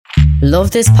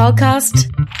Love this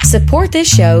podcast? Support this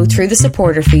show through the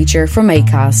supporter feature from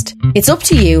Acast. It's up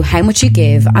to you how much you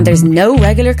give, and there's no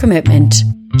regular commitment.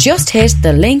 Just hit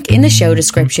the link in the show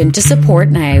description to support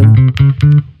now.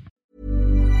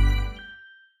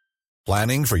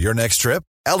 Planning for your next trip?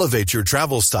 Elevate your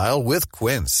travel style with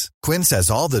Quince. Quince has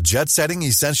all the jet-setting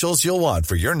essentials you'll want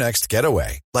for your next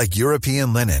getaway, like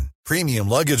European linen, premium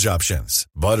luggage options,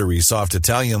 buttery soft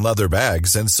Italian leather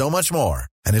bags, and so much more.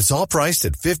 And it's all priced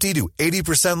at 50 to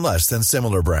 80% less than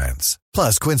similar brands.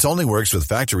 Plus, Quince only works with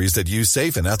factories that use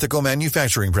safe and ethical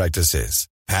manufacturing practices.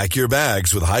 Pack your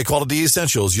bags with high-quality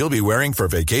essentials you'll be wearing for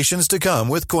vacations to come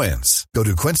with Quince. Go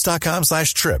to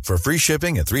quince.com/trip for free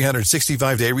shipping and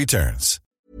 365-day returns.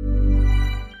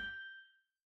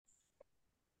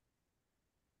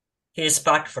 He is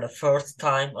back for the first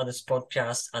time on this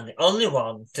podcast and the only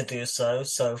one to do so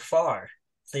far.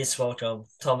 Please welcome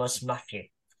Thomas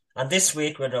Mackey. And this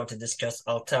week we're going to discuss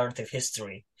alternative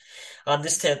history. And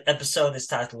this episode is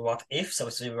titled What If? So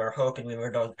we were hoping we were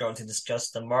going to discuss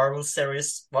the Marvel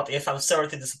series What If. I'm sorry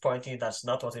to disappoint you, that's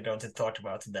not what we're going to talk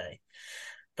about today.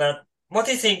 But what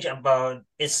do you think about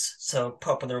is so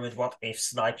popular with What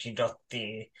Ifs? Like you got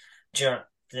the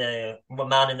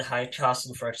Man in the High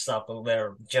Castle, for example,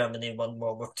 where Germany won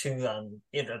World War II, and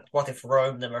what if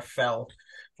Rome never fell?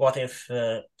 What if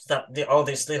all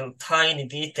these little tiny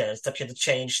details that could have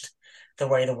changed the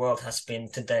way the world has been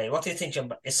today? What do you think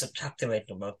is so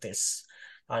captivating about this,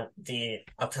 the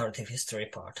alternative history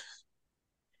part?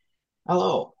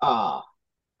 Hello.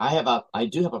 I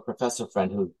do have a professor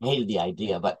friend who hated the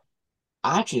idea, but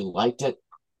I actually liked it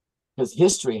because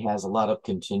history has a lot of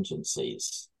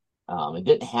contingencies. It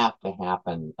didn't have to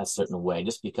happen a certain way.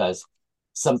 Just because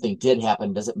something did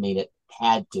happen doesn't mean it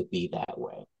had to be that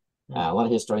way. A lot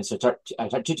of historians, I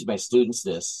start teaching my students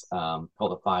this, called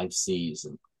the 5 C's.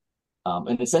 And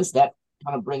in a sense, that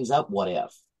kind of brings up what if.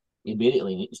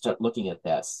 Immediately, you start looking at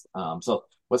this. So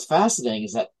what's fascinating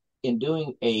is that in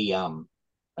doing a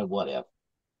what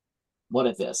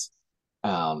if this,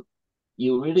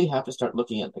 you really have to start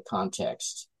looking at the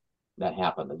context that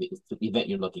happened, the event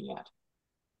you're looking at.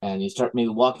 And you start maybe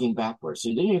walking backwards. So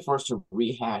then you're forced to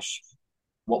rehash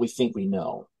what we think we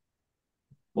know,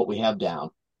 what we have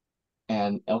down.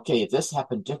 And okay, if this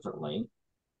happened differently,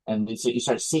 and so you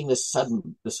start seeing this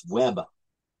web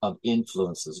of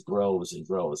influences grows and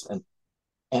grows, and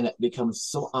it becomes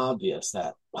so obvious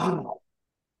that, wow,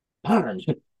 darn,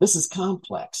 this is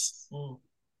complex.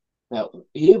 That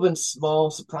even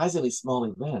surprisingly small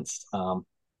events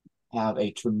have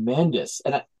a tremendous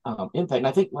impact. And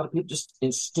I think a lot of people just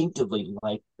instinctively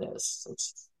like this.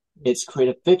 It's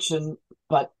creative fiction,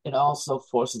 but it also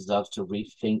forces us to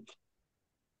rethink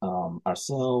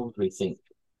ourselves, rethink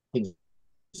things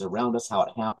around us, how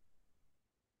it happened.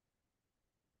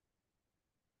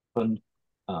 And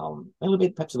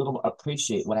maybe perhaps a little more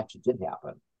appreciate what actually did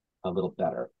happen a little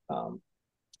better.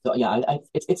 So yeah,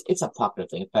 it's a popular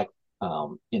thing. In fact,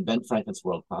 in Ben Franklin's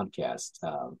World podcast,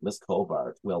 Liz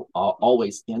Colbart will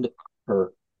always end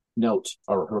her note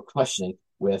or her questioning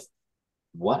with,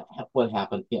 what would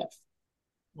happen if?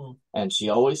 And she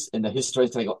always, in the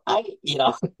historians, kind of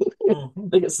go,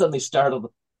 they get suddenly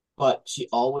startled, but she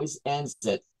always ends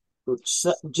it with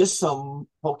just some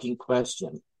poking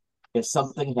question. If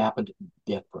something happened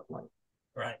differently,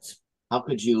 right? How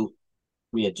could you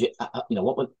readjust?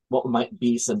 What might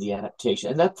be some of the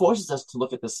adaptation? And that forces us to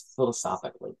look at this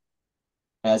philosophically,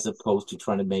 as opposed to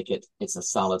trying to make it's a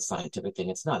solid scientific thing.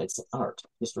 It's not. It's an art.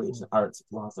 History is an art. It's a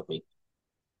philosophy,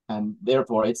 and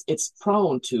therefore it's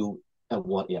prone to a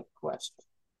what if question.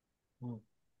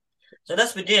 So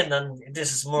let's begin, and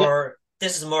this is more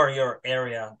your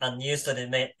area, and you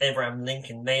studied Abraham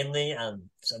Lincoln mainly, and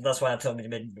so that's why I told you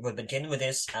we'll begin with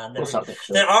this. And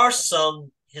there are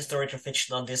some historical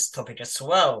fiction on this topic as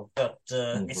well, but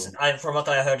from what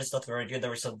I heard, it's not very good. There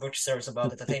was a book series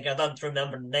about it. I don't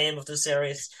remember the name of the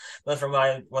series, but from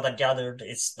what I gathered,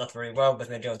 it's not very well. But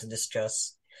we're going to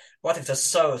discuss what if the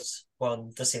South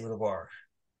won the Civil War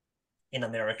in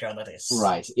America. That is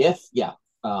right.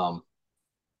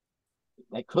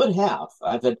 They could have.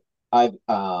 I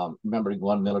remember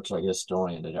one military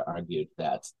historian that argued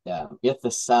that if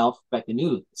the South, in fact,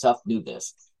 the South knew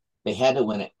this, they had to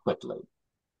win it quickly.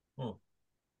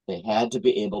 They had to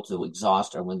be able to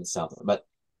exhaust or win the South. But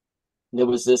there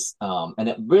was this, and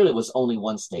it really was only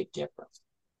one state difference.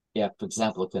 Yeah, for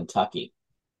example, Kentucky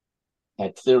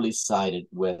had clearly sided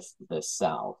with the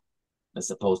South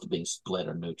as opposed to being split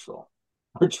or neutral,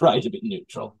 or tried to be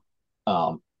neutral.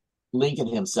 Lincoln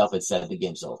himself had said the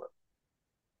game's over.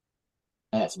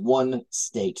 And that's one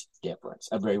state difference,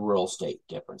 a very rural state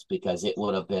difference, because it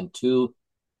would have been too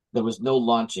there was no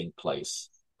launching place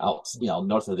out, south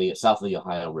of the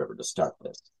Ohio River to start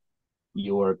this.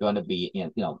 You were going to be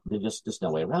in, there's just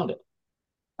no way around it.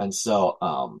 And so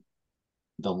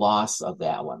the loss of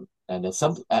that one, and it's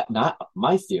not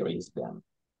my theory has been,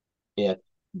 if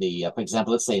for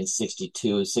example, let's say in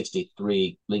 62,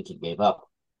 63, Lincoln gave up,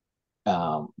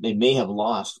 they may have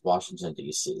lost Washington,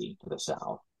 D.C. to the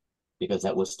south because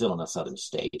that was still in a southern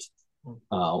state,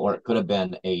 or it could have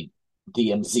been a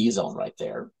DMZ zone right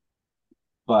there.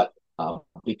 But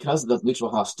because of the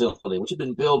mutual hostility, which had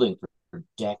been building for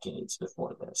decades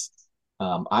before this,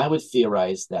 I would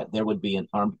theorize that there would be an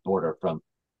armed border from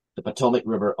the Potomac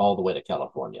River all the way to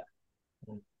California.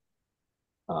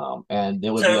 And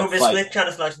there would be it a would be fight. split kind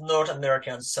of like North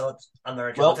America and South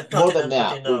America. Well, The more than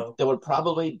continent, that, there would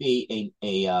probably be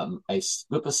a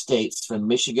group of states from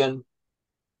Michigan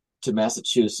to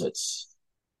Massachusetts.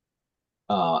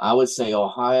 I would say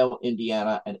Ohio,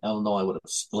 Indiana, and Illinois would have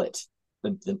split.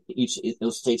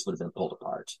 Those states would have been pulled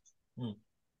apart.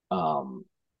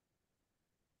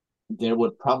 There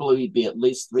would probably be at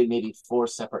least 3, maybe 4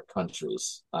 separate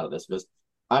countries out of this, because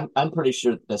I'm pretty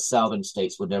sure the southern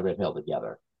states would never have held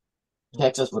together.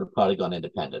 Texas would have probably gone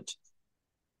independent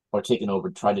or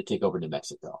tried to take over New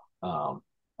Mexico.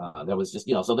 There was just,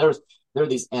 so there are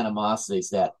these animosities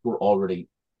that were already,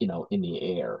 in the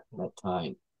air at that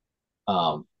time.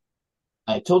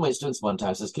 I told my students one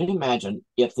time, can you imagine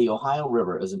if the Ohio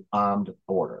River is an armed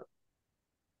border?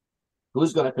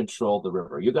 Who's going to control the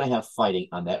river? You're going to have fighting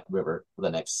on that river for the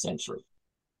next century.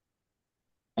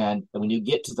 And when you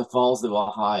get to the Falls of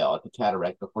Ohio at the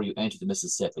cataract before you enter the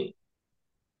Mississippi,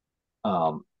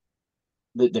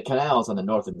 the canals on the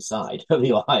northern side of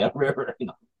the Ohio River,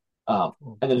 and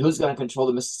then who's going to control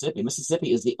the Mississippi?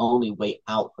 Mississippi is the only way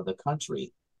out of the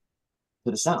country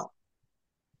to the south.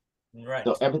 Right.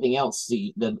 So everything else,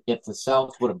 if the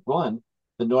South would have won,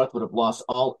 the North would have lost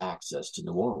all access to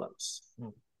New Orleans.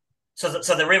 So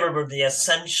the river would be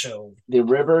essential. The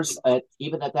rivers,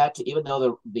 even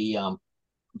though the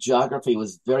geography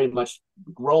was very much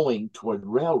growing toward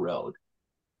railroad,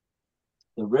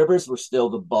 the rivers were still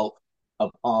the bulk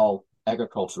of all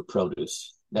agricultural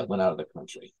produce that went out of the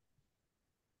country.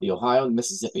 The Ohio and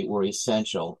Mississippi were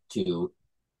essential to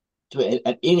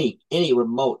any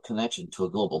remote connection to a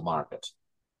global market.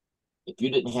 If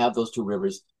you didn't have those 2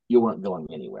 rivers, you weren't going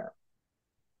anywhere.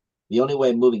 The only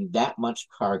way moving that much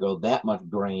cargo, that much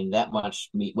grain, that much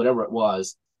meat, whatever it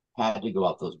was, had to go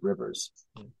out those rivers.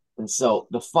 And so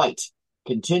the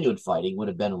continued fighting would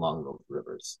have been along those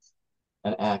rivers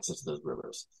and access to those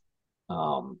rivers.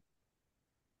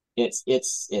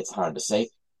 It's hard to say,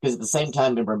 because at the same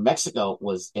time, remember, Mexico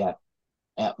was at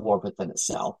war within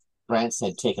itself. France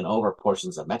had taken over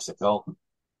portions of Mexico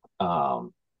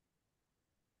through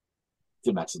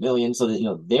Maximilian, so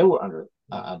that they were under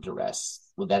duress.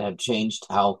 Would that have changed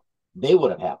how they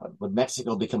would have happened? Would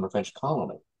Mexico become a French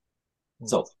colony?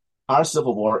 So our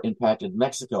Civil War impacted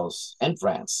Mexico's and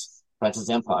France's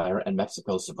empire and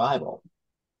Mexico's survival.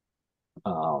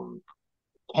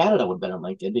 Canada would have been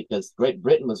linked in because Great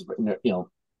Britain was,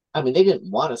 they didn't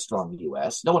want a strong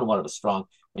U.S. No one wanted a strong,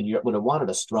 and Europe would have wanted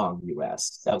a strong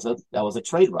U.S. That was a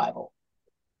trade rival.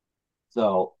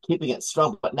 So keeping it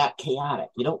strong, but not chaotic.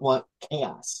 You don't want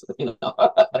chaos,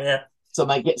 Yeah. So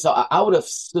I would have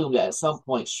assumed that at some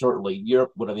point shortly,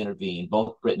 Europe would have intervened.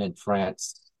 Both Britain and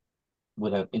France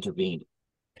would have intervened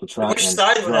to try. Which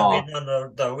side would have been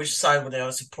on though? Which side would they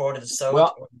have supported, the South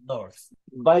or the North?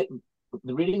 By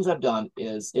the readings I've done,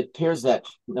 it appears that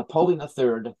Napoleon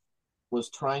III was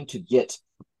trying to get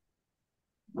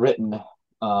Britain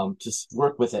to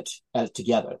work with it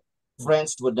together.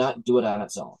 France would not do it on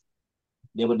its own.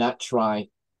 They would not try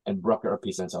and broker a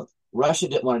peace on its own. Russia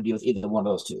didn't want to deal with either one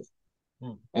of those two.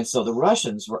 And so the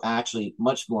Russians were actually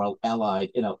much more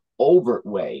allied in an overt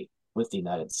way with the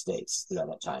United States during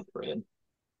that time period,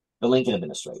 the Lincoln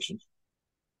administration.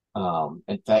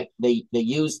 In fact, they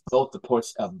used both the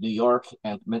ports of New York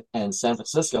and San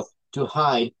Francisco to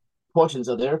hide portions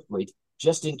of their fleet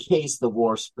just in case the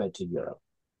war spread to Europe.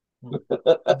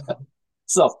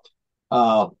 So,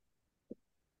 so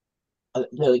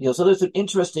there's an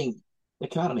interesting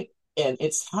economy. And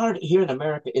it's hard here in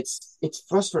America. It's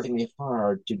frustratingly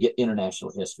hard to get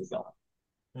international history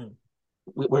going.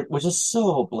 We're just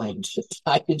so blamed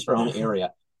tied into our own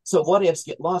area. So what ifs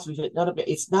get lost?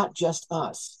 It's not just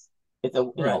us.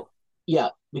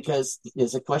 Because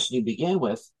there's a question you began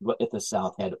with: what if the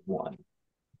South had won?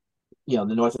 The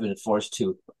North had been forced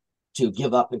to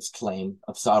give up its claim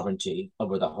of sovereignty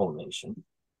over the whole nation.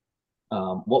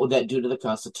 What would that do to the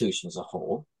Constitution as a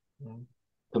whole?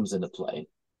 Comes into play.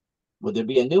 Would there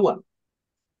be a new one?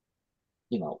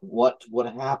 what would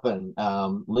happen?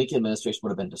 Lincoln administration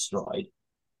would have been destroyed.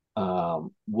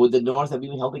 Would the North have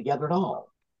even held together at all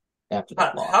after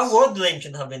that How loss? would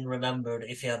Lincoln have been remembered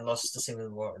if he had lost the Civil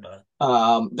War, though?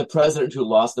 The president who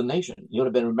lost the nation. He would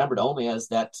have been remembered only as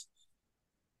that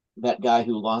guy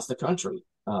who lost the country.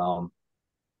 In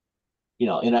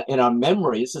our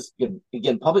memories,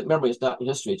 again, public memory is not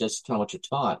history; it's just kind of what you're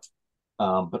taught.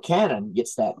 Buchanan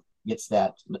gets that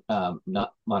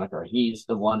moniker. He's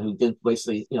the one who didn't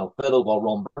basically, fiddle while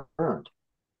Rome burned.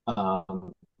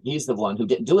 He's the one who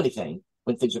didn't do anything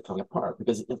when things were coming apart,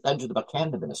 because it's under the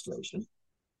Buchanan administration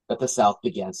that the South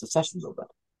began secession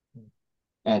movement.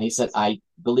 And he said, I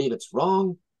believe it's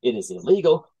wrong, it is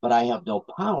illegal, but I have no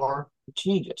power to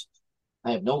change it.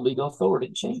 I have no legal authority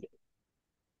to change it.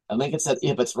 And Lincoln said,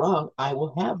 if it's wrong, I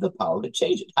will have the power to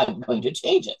change it. I'm going to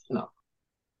change it.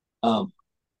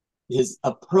 His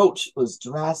approach was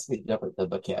drastically different than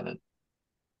Buchanan.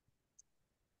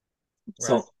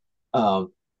 Right.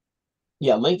 So,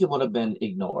 Lincoln would have been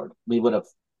ignored. We would have,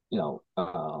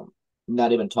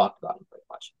 not even talked about him very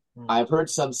much. I've heard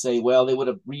some say, well, they would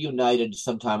have reunited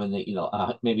sometime in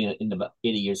the, maybe in about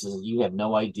 80 years. You have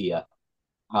no idea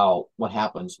what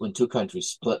happens when two countries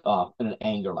split off in an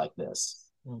anger like this.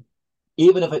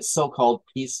 Even if it's so-called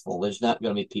peaceful, there's not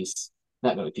going to be peace.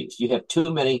 Not going to be peace. You have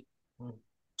too many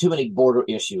border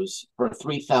issues for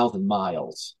 3,000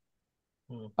 miles.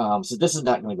 So this is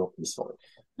not going to go peacefully.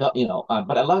 But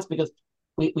a lot is because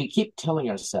we keep telling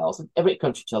ourselves, and every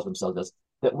country tells themselves this,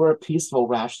 that we're a peaceful,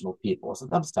 rational people. So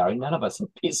I'm sorry, none of us are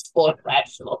peaceful and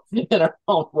rational in our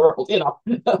own world.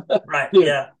 Right. Dude,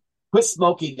 Yeah. quit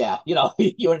smoking that.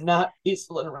 You're not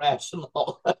peaceful and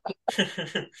rational.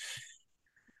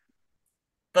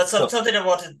 But something I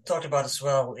want to talk about as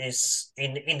well is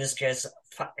in this case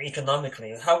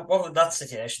economically. What would that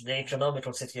situation, the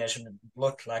economical situation,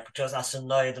 look like? Because as you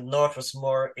know, the North was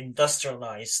more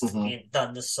industrialized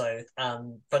than the South,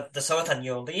 but the South had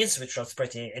New Orleans, which was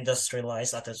pretty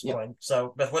industrialized at this point.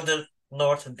 So, but would the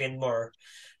North have been more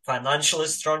financially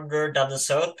stronger than the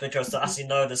South? Because as you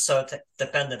know, the South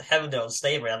depended heavily on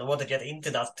slavery, and I want to get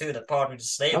into that too, the part with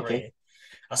slavery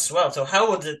as well. So,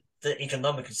 how would the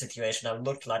economic situation have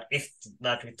looked like if,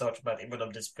 like we talked about, it would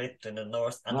have been split in the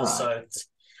North and the South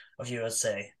of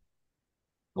USA?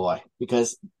 Boy,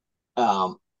 because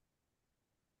a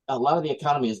lot of the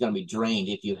economy is going to be drained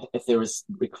if there is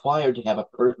required to have a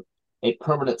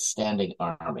permanent standing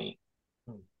army,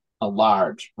 a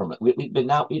large permanent. We didn't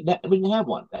have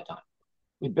one at that time.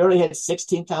 We barely had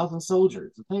 16,000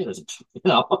 soldiers.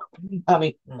 I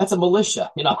mean, that's a militia.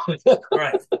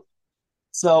 Right.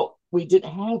 So we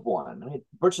didn't have one. I mean,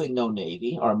 virtually no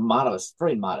navy, or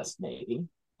very modest navy.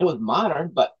 It was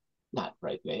modern, but not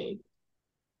very big.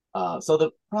 So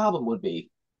the problem would be,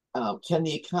 can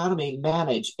the economy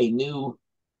manage a new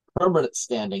permanent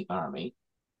standing army,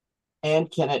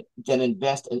 and can it then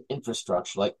invest in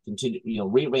infrastructure, like continue,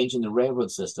 rearranging the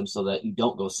railroad system so that you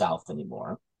don't go south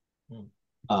anymore?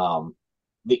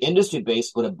 The industry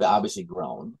base would have obviously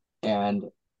grown,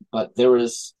 but there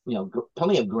was,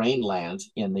 plenty of grain land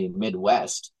in the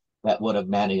Midwest that would have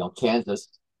managed, Kansas,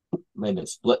 maybe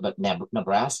split, but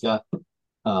Nebraska,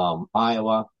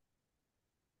 Iowa,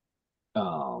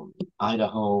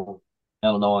 Idaho,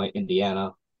 Illinois,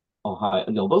 Indiana, Ohio,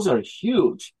 those are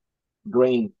huge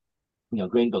grain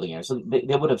building areas. So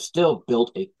they would have still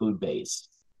built a food base,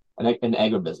 an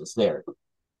agribusiness there.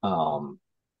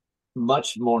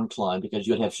 Much more inclined, because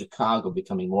you'd have Chicago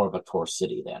becoming more of a core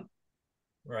city then.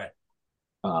 Right.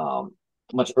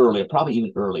 Much earlier, probably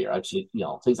even earlier. Actually,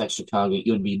 things like Chicago,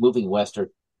 you would be moving western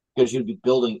because you'd be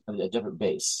building a different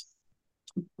base.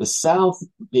 The South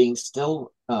being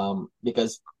still,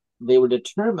 because they were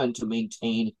determined to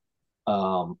maintain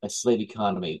a slave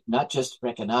economy, not just for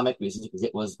economic reasons, because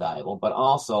it was valuable, but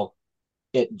also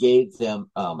it gave them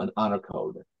an honor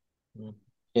code.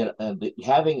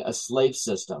 Having a slave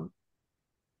system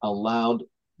allowed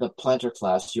the planter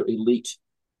class, your elite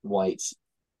whites,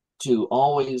 to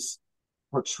always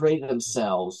portray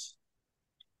themselves,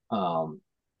 and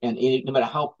no matter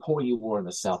how poor you were in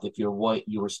the South, if you're white,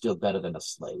 you were still better than a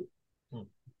slave.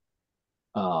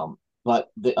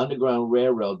 But the Underground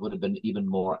Railroad would have been even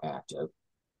more active.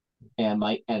 And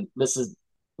this is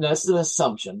an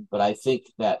assumption, but I think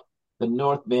that the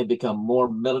North may have become more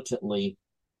militantly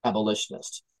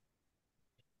abolitionist.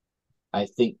 I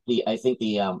think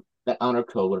that honor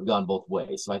code would have gone both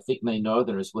ways. So I think many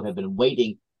Northerners would have been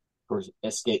waiting for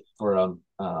escape for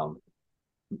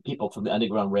people from the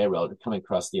Underground Railroad coming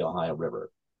across the Ohio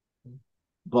River,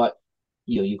 but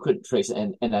you couldn't trace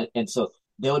it, and so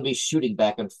they would be shooting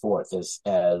back and forth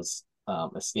as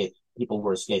people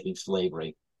were escaping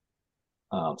slavery.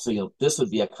 So this would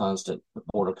be a constant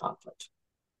border conflict.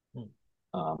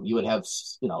 You would have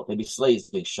maybe slaves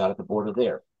being shot at the border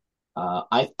there.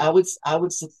 I would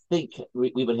think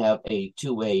we would have a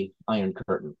two-way Iron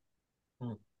Curtain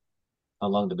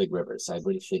along the big rivers. I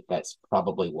really think that's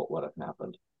probably what would have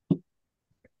happened.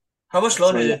 How much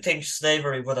longer do you think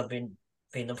slavery would have been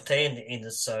obtained in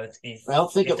the South if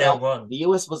they won? The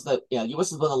U.S. was one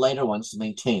of the later ones to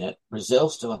maintain it. Brazil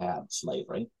still had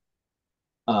slavery.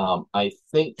 I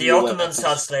think the Ottomans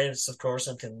had slaves, of course,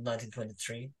 until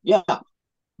 1923. Yeah,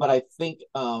 but I think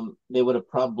they would have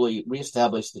probably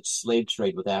reestablished the slave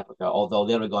trade with Africa, although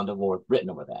they would have gone to war with Britain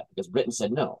over that because Britain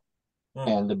said no.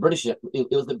 And the British, it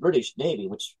was the British Navy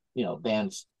which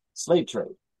banned slave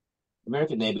trade.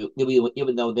 American Navy,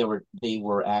 even though they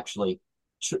were actually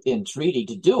in treaty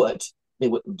to do it, they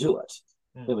wouldn't do it.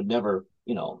 They would never,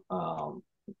 in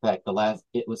fact,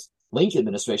 it was Lincoln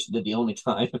administration did the only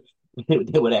time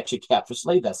they would actually capture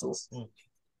slave vessels.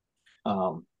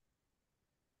 And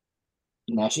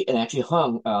actually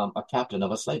hung a captain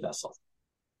of a slave vessel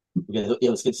because it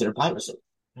was considered piracy.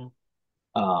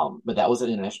 But that was an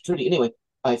international treaty. Anyway,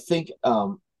 I think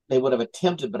they would have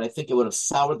attempted, but I think it would have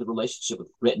soured the relationship with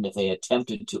Britain if they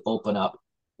attempted to open up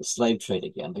the slave trade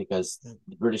again, because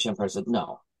the British Empire said,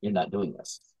 no, you're not doing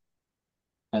this.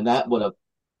 And that would have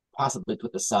possibly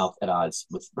put the South at odds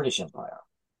with the British Empire.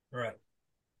 Right.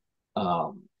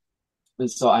 And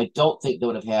so I don't think they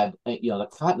would have had, the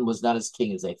cotton was not as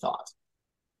king as they thought.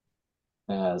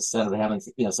 As Senator Hammond,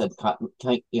 said,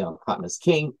 cotton is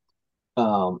king.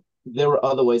 There were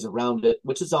other ways around it,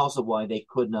 which is also why they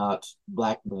could not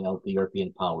blackmail the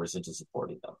European powers into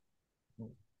supporting them.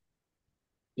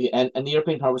 And the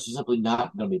European powers are simply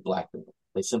not going to be blackmailed.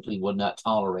 They simply would not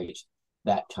tolerate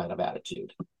that kind of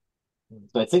attitude.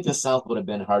 So I think the South would have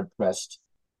been hard-pressed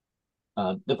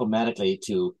diplomatically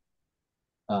to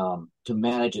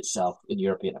manage itself in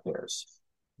European affairs.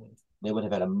 They would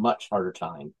have had a much harder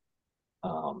time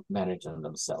managing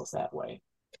themselves that way.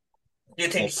 Do you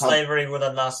think slavery would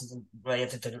have lasted right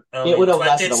into the early 20th century? It would have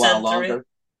lasted a while century? longer.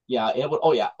 Yeah, it would.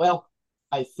 Oh, yeah. Well,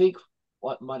 I think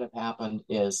what might have happened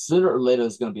is sooner or later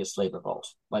there's going to be a slave revolt,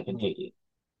 like in Haiti.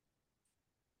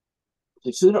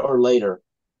 So sooner or later,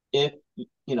 if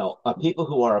people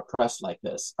who are oppressed like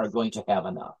this are going to have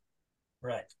enough.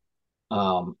 Right.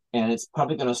 And it's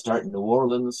probably going to start in New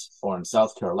Orleans or in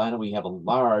South Carolina. We have a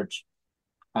large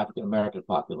African American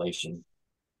population,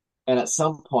 and at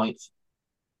some point,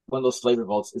 one of those slave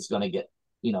revolts is going to get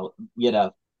an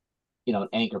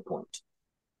anchor point.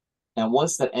 And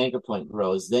once that anchor point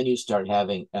grows, then you start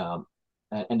having, and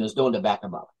there's no one to back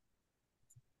them up.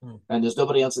 And there's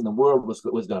nobody else in the world was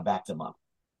going to back them up.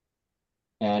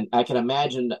 And I can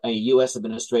imagine a U.S.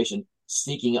 administration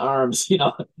sneaking arms,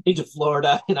 into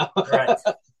Florida, right.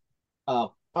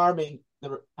 arming,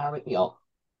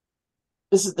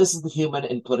 this is the human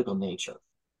and political nature.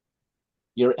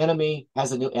 Your enemy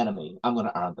has a new enemy. I'm going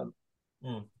to arm them.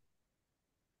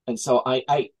 And so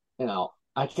I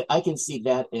can see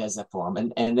that as a form,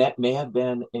 and that may have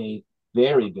been a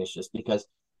very vicious, because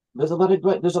there's a lot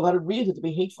of reason to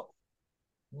be hateful.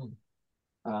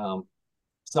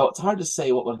 So it's hard to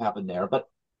say what would happen there, but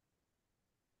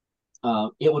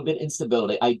it would have been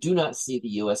instability. I do not see the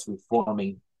U.S.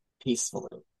 reforming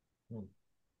peacefully.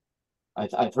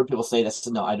 I've heard people say this.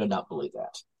 No, I do not believe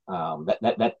that.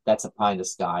 That's a pie in the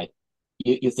sky.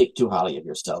 You think too highly of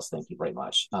yourselves. Thank you very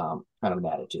much. Kind of an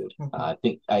attitude. I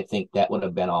think that would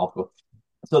have been awful.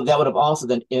 So that would have also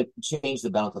then changed the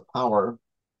balance of power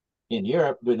in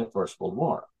Europe during the First World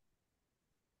War,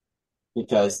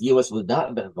 because the U.S. would not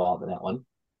have been involved in that one.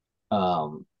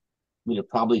 We'd have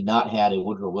probably not had a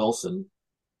Woodrow Wilson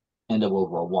end of World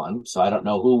War One. So I don't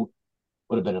know who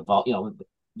would have been involved.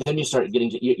 Then you start getting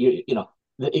to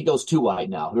it goes too wide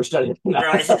now. We're starting.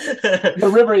 Right. The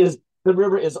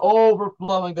river is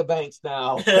overflowing the banks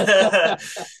now.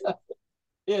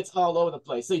 It's all over the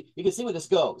place. So you can see where this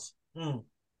goes.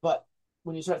 But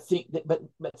when you start think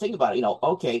about it,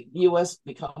 okay, the U.S.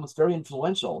 becomes very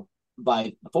influential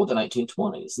before the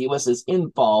 1920s. The U.S. is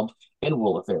involved in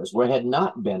world affairs where it had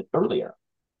not been earlier,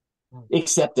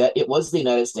 except that it was the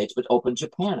United States, but opened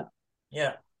Japan up.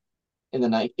 Yeah. In the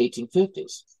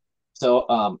 1850s.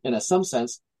 So, in some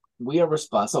sense, we are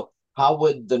responsible. How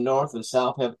would the North and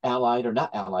South have allied or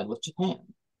not allied with Japan,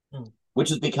 which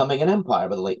is becoming an empire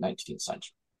by the late 19th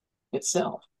century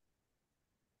itself?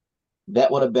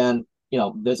 That would have been,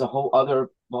 there's a whole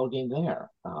other ballgame there.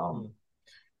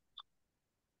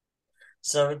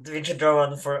 So we could go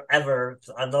on forever,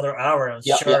 another hour, I'm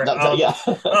yeah, sure, yeah.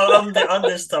 on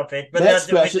this topic. But I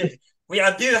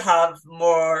do have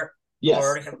more Yes.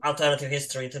 or alternative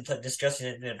history to discuss.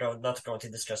 We're not going to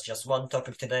discuss just one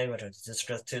topic today. We're going to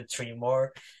discuss two, three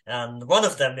more, and one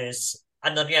of them is,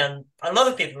 and again, a lot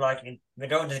of people like it. We're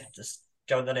going to just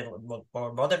go a little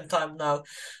more modern time now,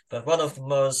 but one of the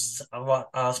most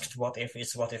asked what if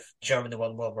is what if Germany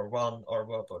won World War One or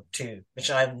World War Two, which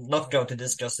I'm not going to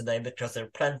discuss today because there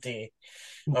are plenty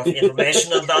of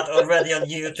information on that already on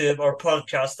YouTube or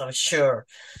podcast, I'm sure.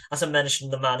 As I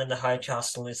mentioned, The Man in the High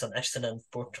Castle is an excellent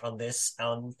book on this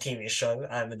TV show.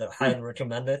 I would highly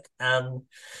recommend it. And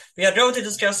we are going to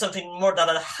discuss something more that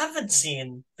I haven't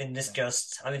seen been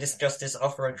discussed. And we discussed this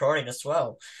off recording as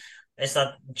well. Is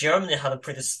that Germany had a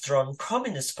pretty strong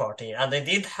communist party, and they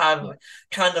did have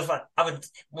kind of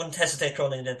wouldn't hesitate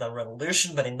calling it a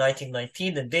revolution, but in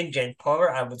 1919 they did gain power.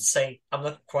 I would say, I'm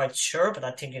not quite sure, but I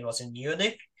think it was in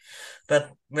Munich.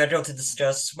 But we're going to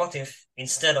discuss what if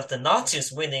instead of the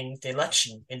Nazis winning the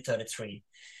election in 33,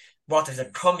 what if the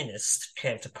communists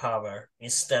came to power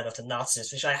instead of the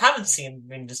Nazis, which I haven't seen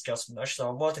being discussed much, so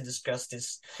I want to discuss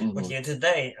this with you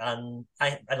today. And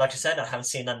like I said, I haven't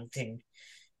seen anything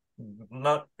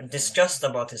discussed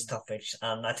about this topic,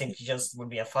 and I think it just would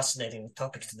be a fascinating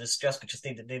topic to discuss because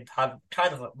they did have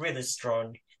kind of a really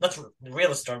strong, not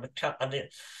really strong, but a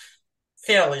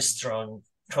fairly strong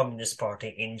communist party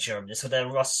in Germany. So there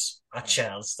was a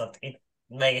chance that it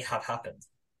may have happened.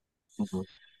 Mm-hmm.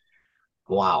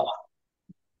 Wow.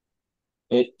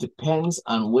 It depends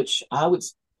on which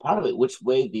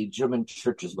way the German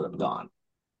churches would have gone.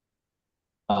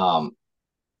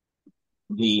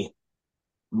 The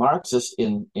Marxists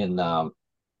in the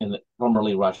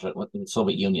formerly Russia, in the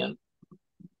Soviet Union,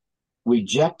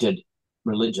 rejected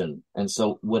religion, and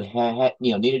so would have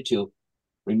needed to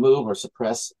remove or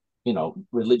suppress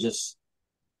religious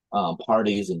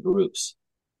parties and groups.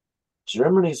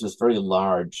 Germany's was very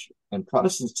large, and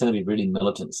Protestants tend to be really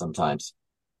militant sometimes.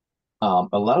 A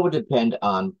lot of it would depend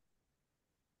on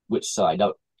which side.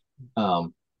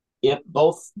 If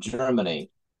both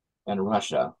Germany and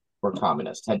Russia were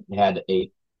communist, had a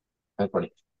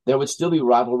party, there would still be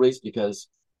rivalries because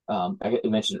I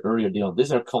mentioned earlier,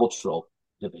 these are cultural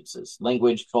differences,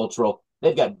 language, cultural.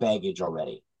 They've got baggage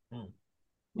already.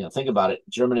 Think about it.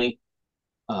 Germany,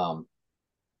 going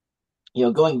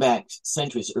back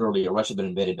centuries earlier, Russia had been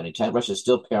invaded many times. Russia is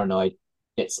still paranoid.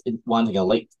 It's wanting a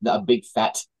big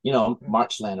fat,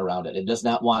 marchland around it. It does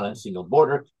not want a single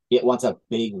border. It wants a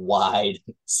big, wide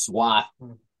swath,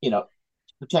 to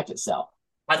protect itself.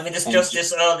 And we discussed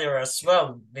this earlier as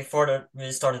well, before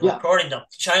we started recording, that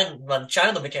when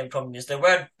China became communist, they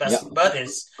weren't best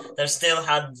buddies. They still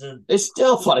had they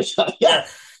still fought each other. Yeah.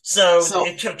 So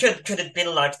it could it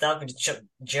been like that with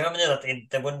Germany, that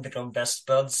they wouldn't become best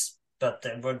buds, but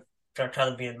there would kind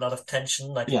of be a lot of tension,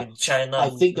 like with China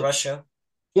and Russia.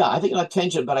 Yeah, I think not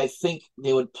tension, but I think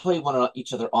they would play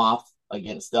each other off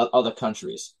against the other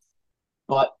countries.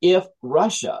 But if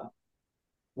Russia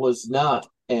was not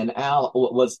an ally,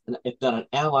 if not an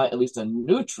ally, at least a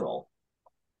neutral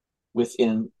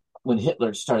when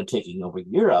Hitler started taking over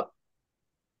Europe,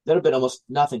 there'd have been almost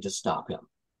nothing to stop him.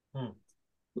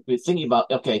 If you're thinking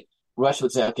about, Russia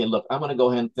would say, okay, look, I'm going to go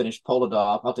ahead and finish Poland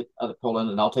off. I'll take Poland,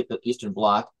 and I'll take the Eastern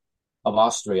Bloc of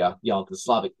Austria, the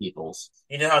Slavic peoples.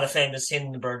 You know how the famous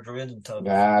Hindenburg-Rutenburg.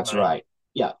 That's right.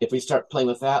 Yeah, if we start playing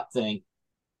with that thing,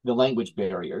 the language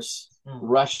barriers,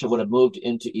 Russia would have moved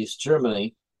into East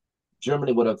Germany.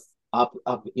 Germany would have up,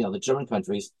 the German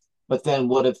countries, but then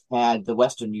would have had the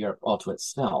Western Europe all to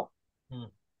itself.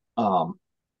 The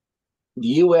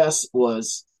U.S.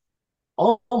 was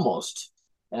almost,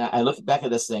 and I looked back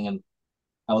at this thing, and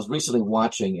I was recently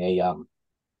watching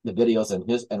the videos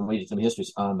and reading some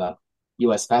histories on the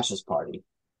U.S. Fascist Party,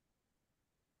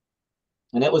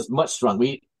 and it was much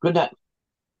stronger.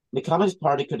 The Communist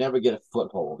Party could never get a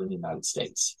foothold in the United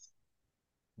States.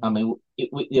 I mean,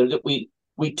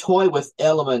 we toy with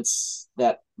elements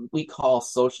that we call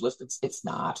socialist. It's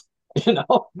not.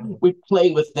 We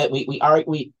play with that.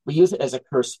 We use it as a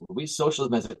curse word. We use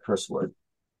socialism as a curse word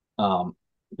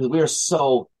because we are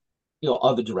so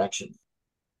other direction.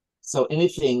 So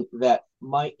anything that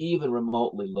might even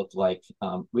remotely look like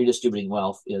redistributing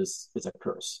wealth is a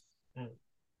curse.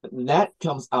 That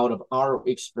comes out of our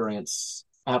experience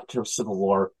after Civil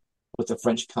War with the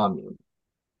French Commune,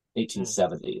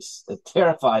 1870s. It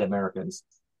terrified Americans,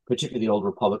 particularly the old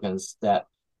Republicans, that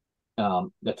the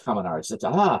communards said,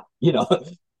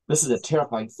 this is a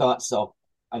terrifying thought. So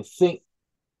I think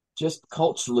just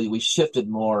culturally we shifted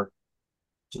more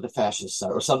to the fascist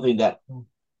side, or something that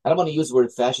I don't want to use the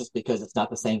word fascist because it's not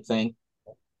the same thing,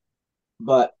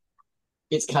 but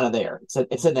it's kind of there.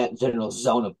 It's in that general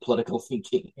zone of political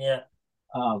thinking. Yeah.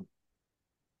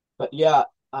 But yeah,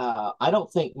 I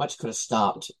don't think much could have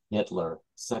stopped Hitler,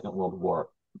 Second World War.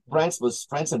 France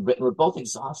and Britain were both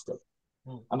exhausted.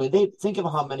 Mm. I mean, they think of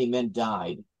how many men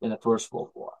died in the First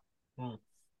World War. Mm.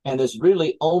 And there's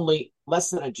really only less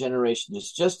than a generation.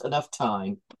 There's just enough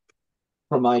time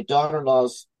for my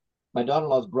daughter-in-law's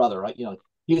brother, right? You know,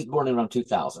 he was born in around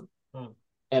 2000. Mm.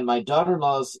 And my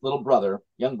daughter-in-law's little brother,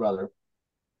 young brother,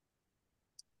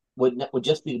 would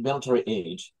just be military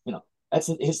age. You know, that's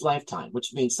in his lifetime,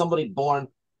 which means somebody born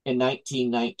in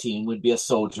 1919 would be a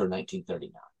soldier in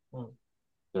 1939,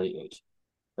 38.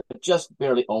 But just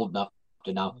barely old enough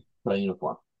to now put a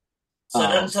uniform.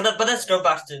 But let's go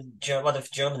back to what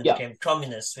if Germany Yeah. became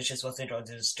communist, which is what we're going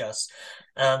to discuss.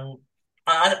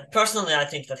 Personally, I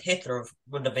think that Hitler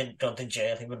would have been gone to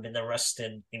jail. He would have been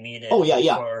arrested immediately. Oh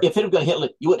yeah. If it had been Hitler,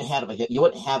 you wouldn't have a Hitler. You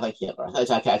wouldn't have a Hitler. I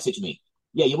see what you mean.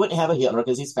 Yeah, you wouldn't have a Hitler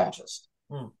because he's fascist.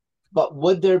 But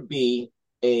would there be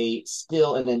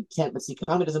still an intent? But see,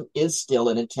 communism is still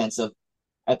an intensive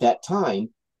at that time.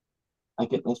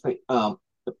 That's right.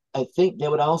 I think they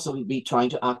would also be trying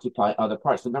to occupy other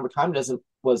parts. Remember, communism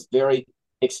was very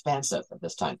expansive at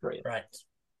this time period. Right.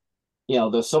 You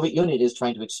know, the Soviet Union is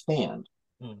trying to expand.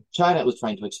 China was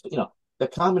trying to expand. You know, the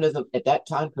communism at that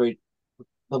time period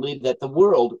believed that the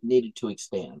world needed to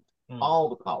expand, all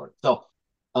the power. So,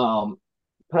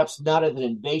 perhaps not as an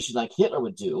invasion like Hitler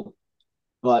would do,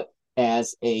 but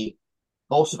as a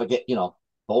Bolshevik, you know,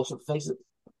 Bolshevism.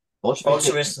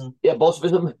 Yeah,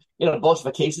 Bolshevism, you know,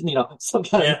 Bolshevication, you know, some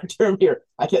kind of term here.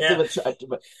 I can't think of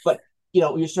it, but you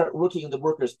know, you start working in the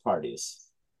workers' parties.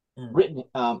 Britain,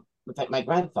 in fact, my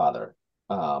grandfather,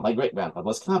 my great grandfather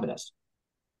was communist.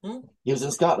 He was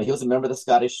in Scotland. He was a member of the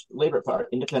Scottish Labour Party,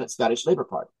 Independent Scottish Labour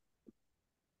Party.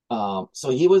 So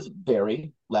he was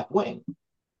very left wing.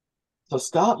 So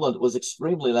Scotland was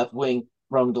extremely left wing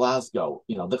from Glasgow.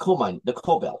 You know, the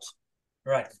coal belt.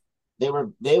 Right. They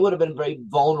would have been very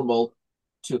vulnerable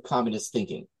to communist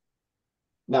thinking.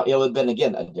 Now, it would have been,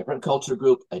 again, a different culture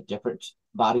group, a different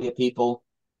body of people.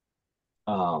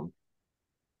 But,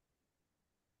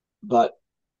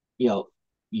 you know,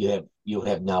 you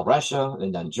have now Russia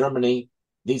and then Germany.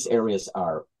 These areas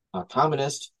are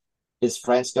communist. Is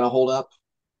France going to hold up?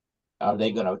 Are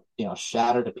they going to, you know,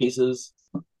 shatter to pieces?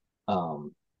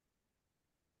 You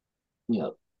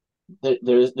know,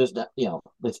 there's not, you know,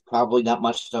 there's probably not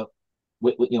much to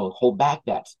you know, hold back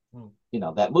that, you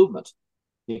know, that movement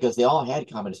because they all had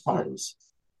communist parties.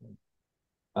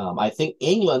 I think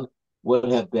England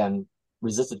would have been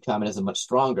resisted communism much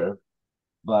stronger,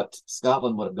 but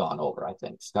Scotland would have gone over. I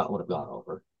think Scotland would have gone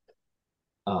over,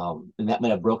 and that may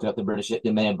have broken up the British. It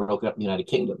may have broken up the United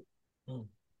Kingdom. Do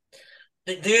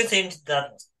you think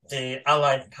that the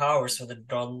Allied powers would have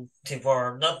gone to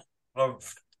war not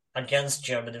against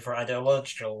Germany for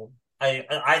ideological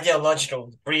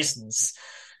reasons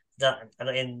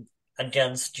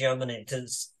against Germany to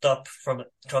stop from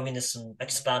communism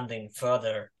expanding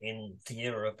further into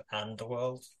Europe and the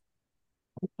world?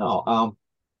 No,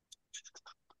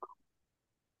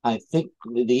 I think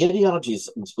the ideology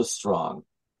was strong,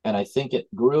 and I think it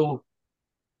grew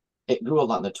a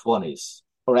lot in the 20s,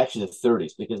 or actually the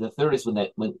 30s, because the 30s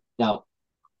when now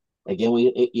again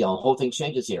you know, the whole thing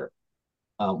changes here.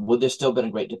 Would there still been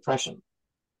a Great Depression?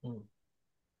 You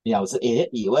know, it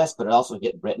hit the U.S., but it also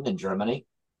hit Britain and Germany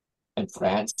and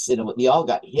France. You know, we all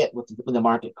got hit when the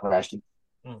market crashed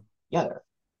together.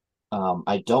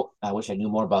 I wish I knew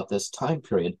more about this time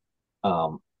period.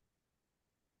 You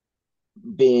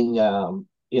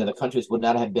know, the countries would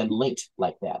not have been linked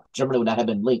like that. Germany would not have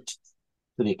been linked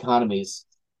to the economies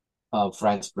of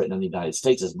France, Britain, and the United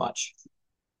States as much.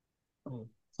 So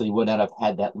you would not have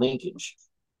had that linkage.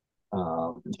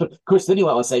 Of course, then you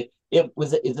want to say,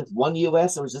 is it one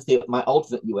U.S. or is this my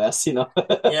ultimate U.S.? You know,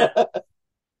 yeah.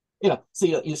 You know, so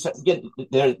you start again.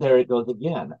 There it goes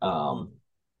again.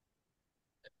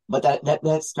 But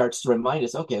that starts to remind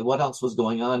us, okay, what else was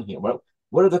going on here? What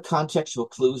other contextual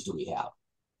clues do we have?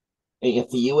 And if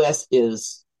the U.S.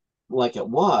 is like it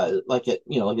was, like it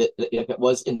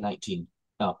was in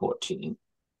 1914,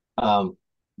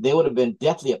 they would have been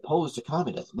deathly opposed to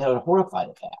communism. They were horrified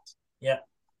at that. Yeah.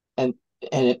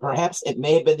 And perhaps it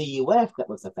may have been the U.S. that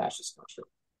was the fascist country.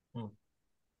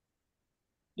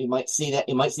 You might see that.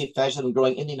 You might see fascism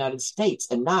growing in the United States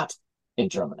and not in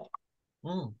Germany.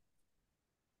 Boy,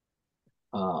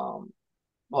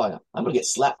 I'm going to get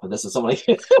slapped for this as somebody.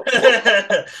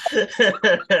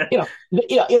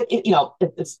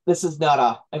 This is not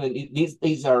a. I mean,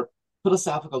 these are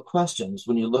philosophical questions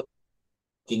when you're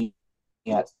looking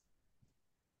at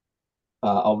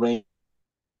a range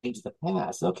of the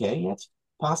past. Okay, that's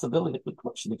possibility. Good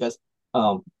question because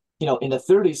in the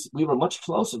 30s, we were much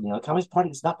closer. The Communist Party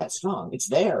is not that strong. It's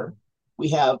there. We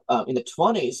have in the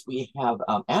 20s, we have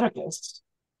anarchists,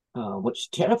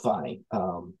 which terrify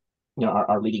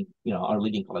our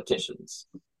leading politicians.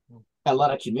 A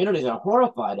lot of communities are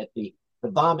horrified at the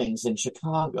bombings in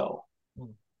Chicago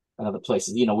and other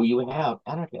places, where you have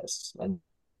anarchists, and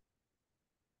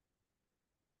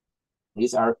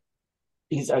these are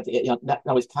not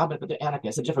always common, but they're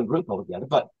anarchists, a different group altogether.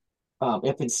 But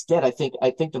if instead, I think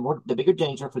the bigger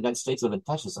danger for the United States would have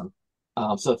been fascism.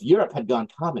 So if Europe had gone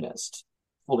communist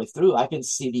fully through, I can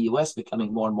see the U.S.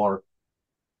 becoming more and more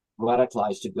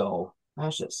radicalized to go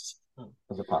fascist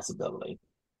as a possibility.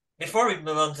 Before we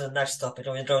move on to the next topic,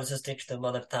 we're going to stick to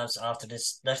modern times after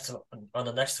this on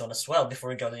the next one as well. Before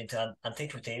we go into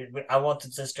antiquity, I want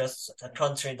to discuss a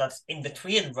country that's in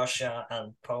between Russia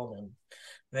and Poland.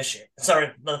 I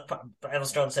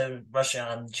was going to say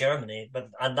Russia and Germany,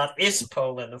 and that is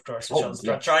Poland, of course, which I was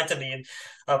trying to lead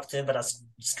up to, but I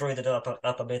screwed it up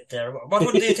a bit there. What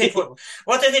do you think?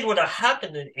 What do you think would have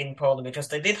happened in Poland? Because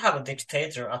they did have a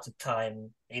dictator at the time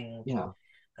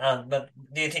but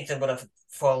do you think they would have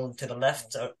fallen to the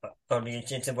left, or do you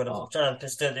think they would have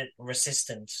stood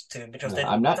resistant to? Because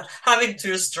having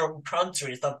two strong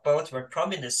countries that both were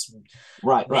communist,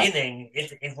 right? Meaning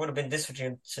it would have been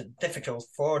difficult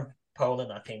for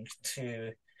Poland, I think,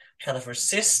 to kind of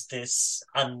resist this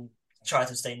and try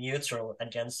to stay neutral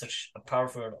against such a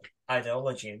powerful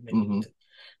ideology.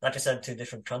 Like I said, two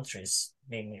different countries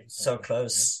being so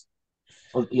close.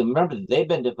 Well, you remember they've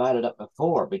been divided up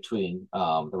before between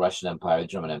the Russian Empire, the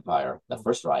German Empire, the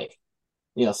First Reich.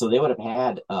 So they would have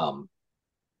had, there'd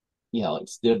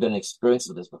been an experience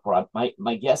of this before.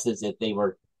 My guess is that they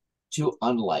were too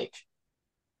unlike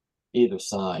either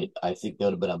side. I think they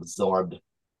would have been absorbed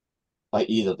by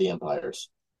either of the empires.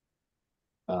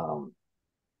 They're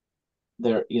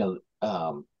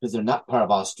because they're not part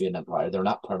of Austrian Empire. They're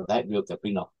not part of that group.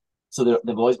 So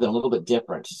they've always been a little bit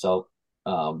different. So.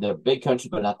 They're a big country,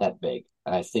 but not that big.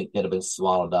 And I think they'd have been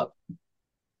swallowed up,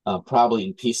 probably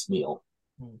in piecemeal.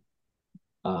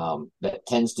 That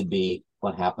tends to be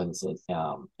what happens in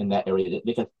that area,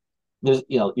 because there's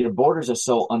your borders are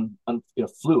so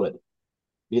fluid,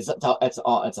 because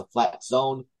it's a flat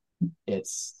zone.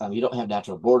 It's you don't have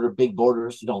natural big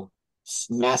borders.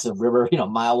 Massive river,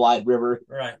 mile wide river.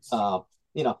 Right. So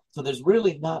there's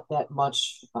really not that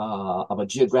much of a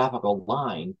geographical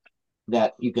line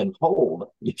that you can hold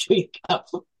between.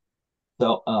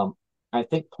 So I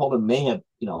think Poland may have,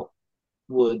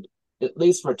 would at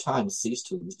least for a time cease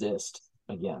to exist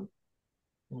again.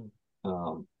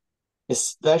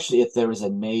 Especially if there is a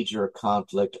major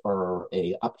conflict or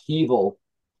a upheaval,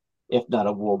 if not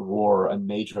a world war, a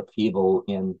major upheaval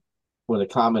in where the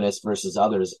communists versus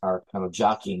others are kind of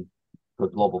jockeying for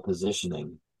global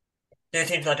positioning. Do you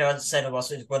think, like I said, it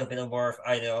would have been a war of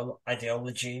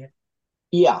ideology?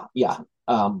 Yeah.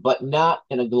 But not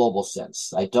in a global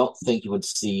sense. I don't think you would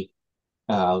see,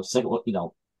 because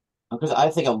I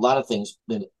think a lot of things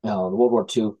in World War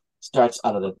II starts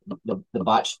out of the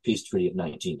botched peace treaty of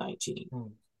 1919.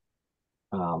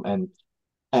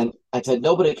 And I said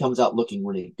nobody comes out looking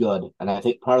really good, and I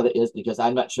think part of it is because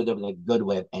I'm not sure there was a good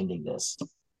way of ending this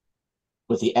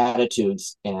with the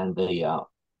attitudes and the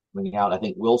bringing out. I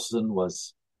think Wilson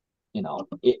was,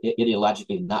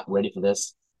 ideologically not ready for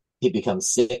this. He becomes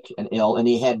sick and ill, and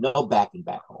he had no backing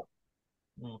back home.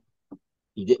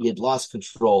 He had lost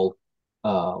control,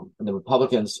 and the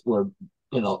Republicans were,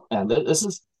 and this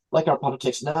is like our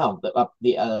politics now.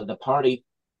 The party,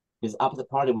 his opposite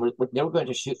party, they were going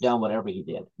to shoot down whatever he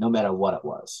did, no matter what it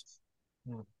was.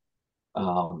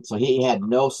 So he had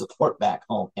no support back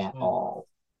home at all,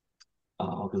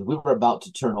 because we were about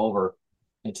to turn over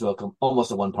into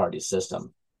almost a one-party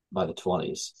system by the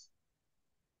 20s.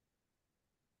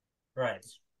 Right.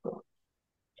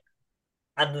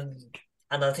 And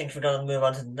I think we're going to move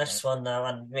on to the next one now,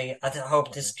 and I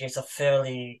hope this gives a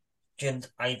fairly good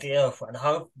idea of and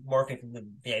how more people will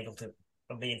be able to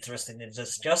be interested in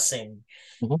discussing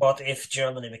what if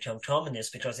Germany become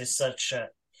communist, because it's such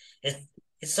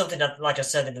it's something that, like I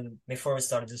said before we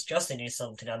started discussing, is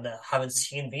something that I haven't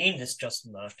seen being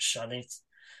discussed much, and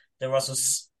there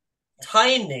was a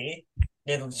tiny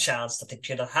little chance that it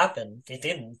could have happened. It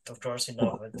didn't, of course, it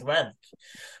went,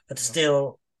 but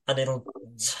still a little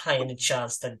tiny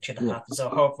chance that it could have happened. So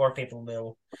I hope more people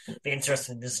will be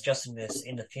interested in discussing this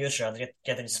in the future and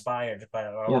get inspired by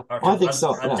our I think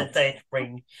so. And that they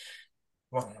bring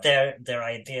what their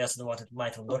ideas and what it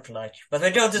might look like. But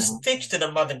we're going to stick to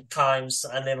the modern times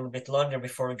a little bit longer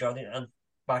before we go and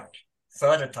back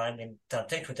further time in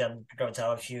antiquity, and we're going to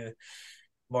have a few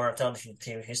more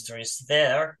alternative histories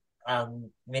there.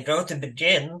 we're going to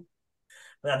begin.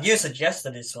 And you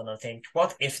suggested this one, I think.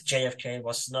 What if JFK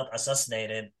was not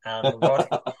assassinated, and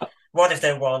what if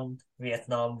they won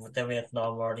the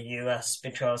Vietnam War, the US?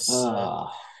 Because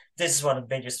Ah. this is one of the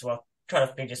biggest what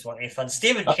if. And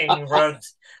Stephen King wrote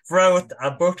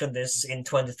a book on this in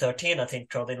 2013, I think,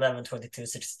 called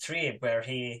 11/22/63, where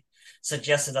he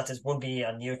suggested that it would be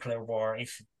a nuclear war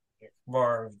if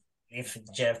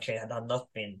JFK had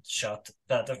not been shot.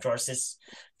 But of course,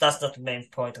 that's not the main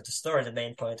point of the story. The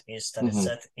main point is that it's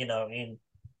set, in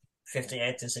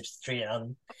 58 to 63.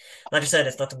 And like I said,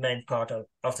 it's not the main part of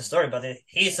the story, but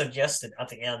he suggested at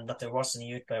the end that there was a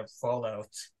nuclear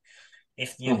fallout.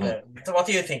 So what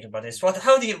do you think about this?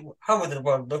 How would the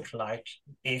world look like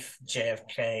if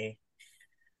JFK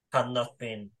had not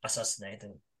been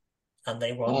assassinated and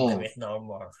they won the Vietnam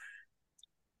War?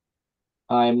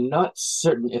 I'm not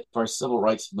certain if our civil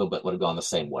rights movement would have gone the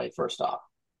same way, first off.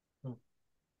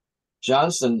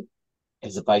 Johnson,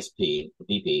 as a VP,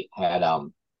 had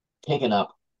taken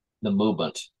up the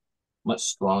movement much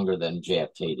stronger than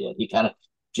JFK did.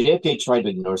 JFK tried to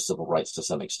ignore civil rights to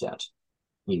some extent.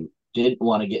 He didn't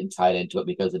want to get tied into it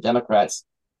because the Democrats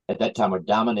at that time were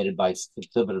dominated by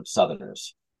conservative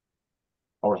Southerners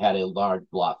or had a large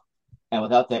bloc. And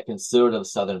without that conservative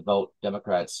Southern vote,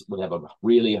 Democrats would have a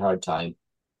really hard time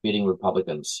beating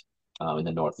Republicans in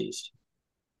the Northeast.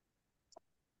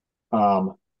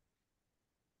 That's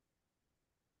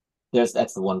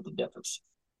the one difference.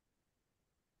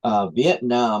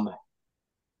 Vietnam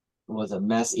was a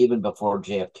mess even before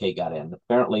JFK got in.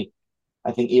 Apparently,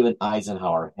 I think even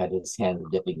Eisenhower had his hand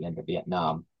dipping into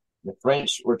Vietnam. The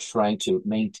French were trying to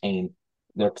maintain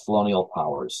their colonial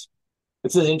powers.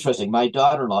 This is interesting. My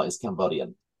daughter-in-law is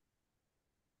Cambodian,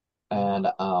 and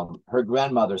her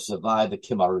grandmother survived the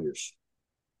Khmer Rouge.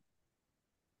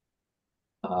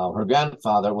 Her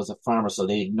grandfather was a farmer, so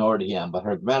they ignored him, but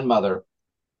her grandmother,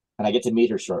 and I get to meet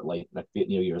her shortly, next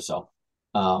New Year or so,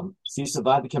 she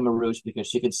survived the Khmer Rouge because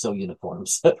she could sew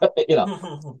uniforms,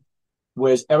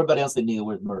 whereas everybody else they knew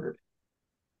was murdered.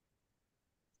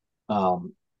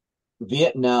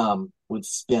 Vietnam would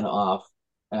spin off,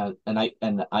 and I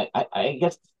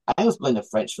guess I always blame the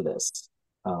French for this.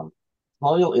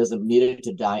 Colonialism needed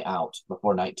to die out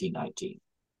before 1919.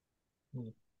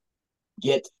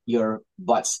 Get your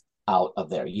butts out of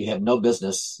there. You have no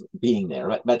business being there,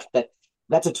 right? But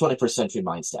that's a 21st century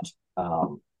mindset.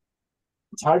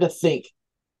 It's hard to think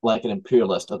like an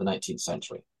imperialist of the 19th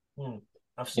century.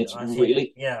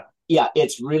 Absolutely.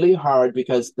 It's really hard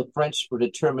because the French were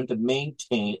determined to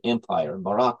maintain empire in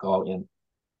Morocco, in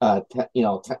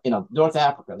North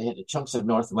Africa. They had the chunks of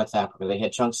North and West Africa. They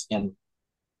had chunks in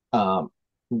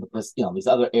these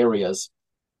other areas,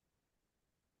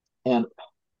 and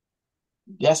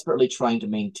desperately trying to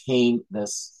maintain the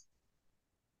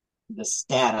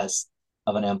status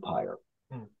of an empire.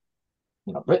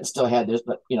 Britain still had this,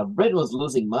 but Britain was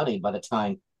losing money by the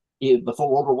time before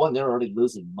World War I. They were already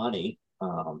losing money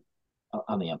on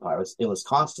the empire. It was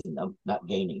costing them, not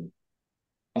gaining.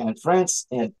 And France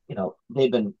had,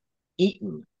 they'd been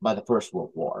eaten by the First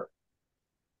World War,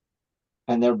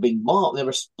 and they were being mauled. They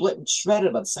were split and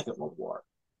shredded by the Second World War.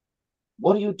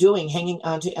 What are you doing hanging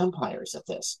on to empires at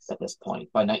this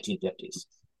point by 1950s?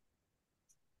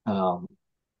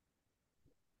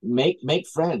 Make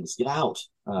friends, get out.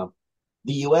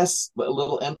 The U.S., what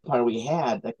little empire we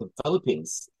had, like the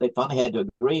Philippines, they finally had to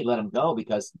agree, let them go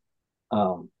because,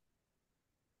 you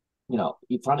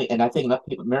finally, and I think enough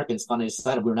Americans finally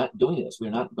decided we're not doing this.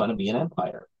 We're not going to be an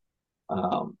empire.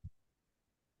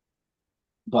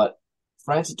 But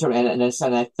France, and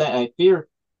I fear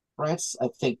France. I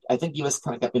think U.S.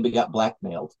 kind of got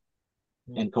blackmailed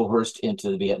and coerced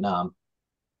into Vietnam,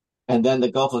 and then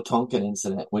the Gulf of Tonkin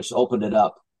incident, which opened it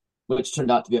up, which turned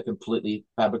out to be a completely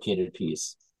fabricated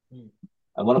piece. And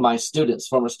one of my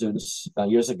former students,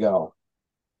 years ago,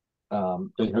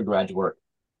 doing her graduate work,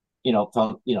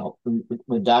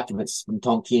 when documents from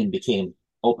Tonkin became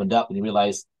opened up, and you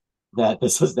realized that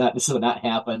this would not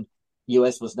happen.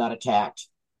 U.S. was not attacked.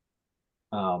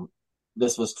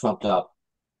 This was trumped up,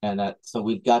 and so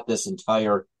we've got this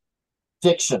entire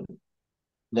fiction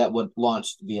that would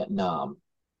launch Vietnam,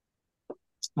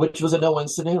 which was a no-win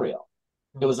scenario.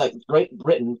 It was like Great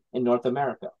Britain in North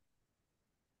America.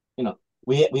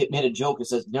 We made a joke that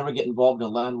says never get involved in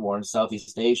a land war in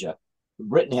Southeast Asia.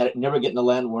 Britain had it, never get in a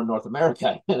land war in North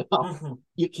America.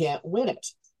 You can't win it.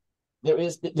 There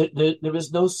is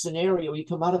no scenario you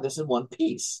come out of this in one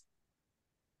piece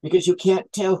because you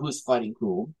can't tell who's fighting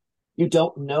whom. You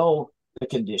don't know the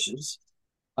conditions,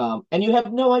 and you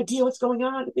have no idea what's going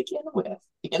on to begin with.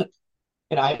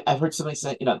 And I've heard somebody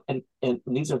say, and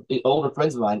these are the older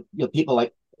friends of mine, people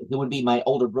like who would be my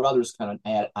older brothers kind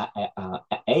of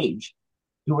age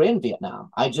who were in Vietnam.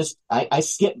 I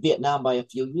skipped Vietnam by a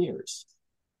few years.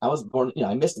 I was born,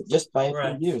 I missed it just by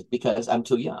a few years because I'm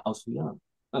too young. I was too young.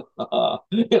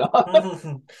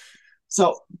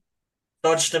 So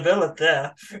dodged the bullet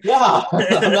there. Yeah,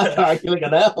 I'm not arguing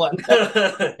on that one.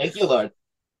 Thank you, Lord.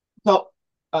 So,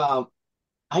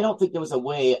 I don't think there was a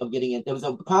way of getting it. There was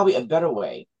probably a better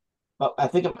way, but I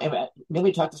think maybe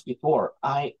we talked this before.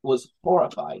 I was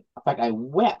horrified. In fact, I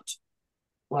wept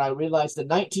when I realized in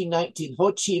 1919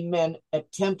 Ho Chi Minh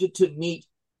attempted to meet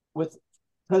with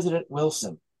President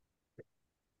Wilson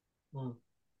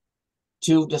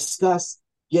to discuss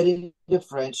getting the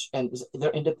French and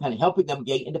their independence, helping them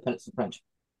gain independence from French.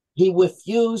 He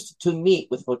refused to meet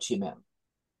with Ho Chi Minh.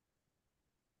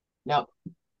 Now,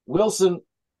 Wilson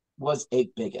was a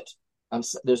bigot.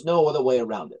 There's no other way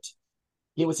around it.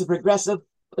 He was a progressive,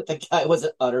 but the guy was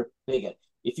an utter bigot.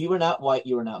 If you were not white,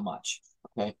 you were not much.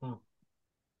 Okay.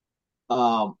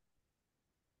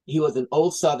 He was an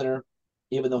old Southerner.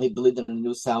 Even though he believed in the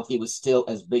New South, he was still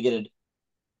as bigoted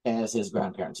as his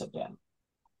grandparents had been.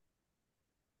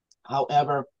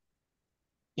 However,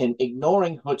 in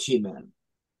ignoring Ho Chi Minh,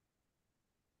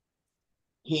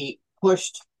 he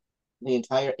pushed the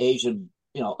entire Asian,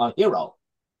 a hero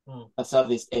of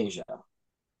Southeast Asia,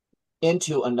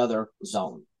 into another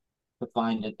zone to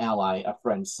find an ally, a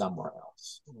friend somewhere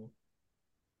else.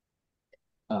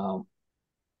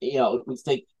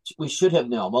 We should have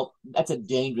known. Well, that's a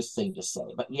dangerous thing to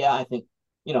say, but yeah, I think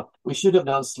we should have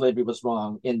known slavery was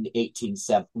wrong in the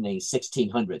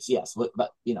 1600s. Yes,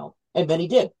 but and many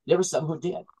did. There were some who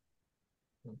did.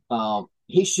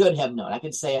 He should have known. I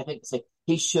think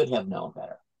he should have known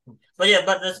better. But yeah,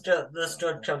 let's just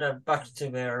jump back to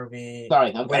where we.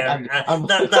 Sorry,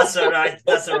 that's all right.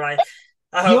 That's all right.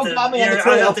 I hope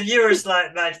the viewers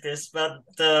like this. But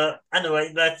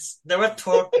anyway, there were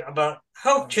talk about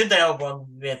how could they have won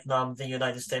Vietnam, the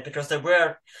United States, because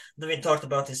we talked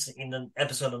about this in an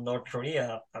episode of North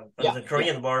Korea, the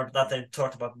Korean War, that they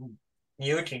talked about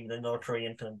nuking the North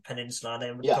Korean peninsula.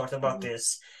 They talked about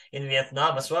this in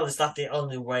Vietnam as well. Is that the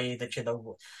only way they could have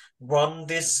won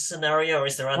this scenario, or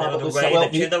is there any other way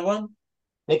they could have won?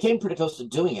 They came pretty close to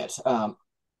doing it.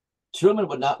 Truman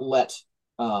would not let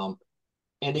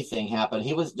anything happen.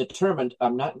 He was determined,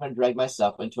 I'm not going to drag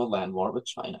myself into a land war with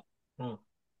China.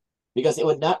 Because it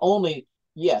would not only,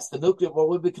 yes, the nuclear war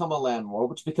would become a land war,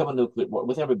 which would become a nuclear war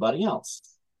with everybody else.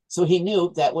 So he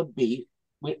knew that would be,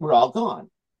 we're all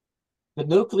gone. The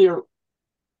nuclear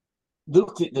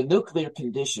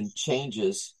condition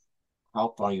changes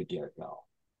how far you dare go.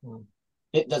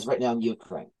 It does right now in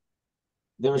Ukraine.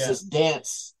 There is this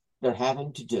dance they're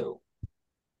having to do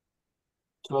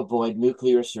to avoid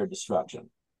nuclear assured destruction.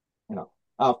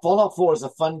 Fallout 4 is a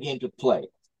fun game to play.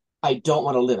 I don't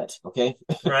want to live it, okay?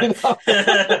 Right.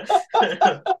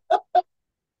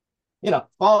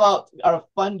 Fallout are a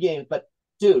fun game, but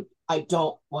dude, I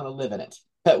don't want to live in it.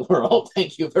 That world,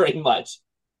 thank you very much.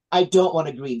 I don't want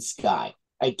a green sky.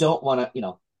 I don't want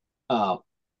to,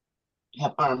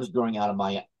 have arms growing out of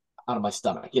my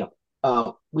stomach.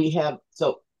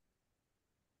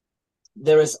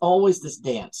 There is always this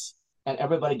dance, and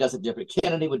everybody does it different.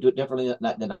 Kennedy would do it differently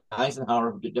than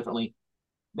Eisenhower would do it differently.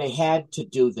 They had to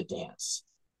do the dance.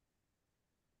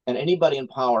 And anybody in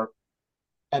power,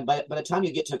 and by the time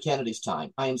you get to Kennedy's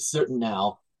time, I am certain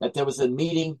now that there was a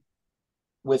meeting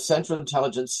with Central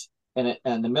Intelligence and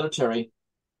the military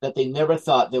that they never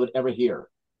thought they would ever hear.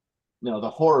 The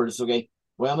horrors, okay?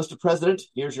 Well, Mr. President,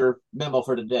 here's your memo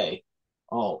for today.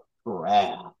 Oh,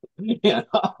 crap. And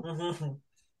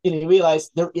you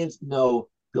realize there is no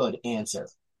good answer.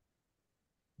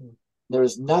 There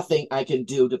is nothing I can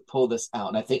do to pull this out.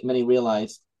 And I think many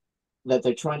realize that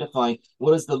they're trying to find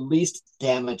what is the least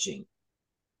damaging,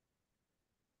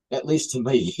 at least to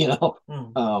me, how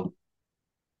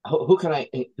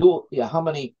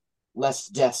many less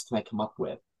deaths can I come up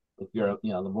with if you're,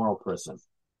 the moral person?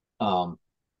 And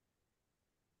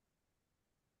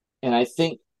I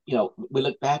think, we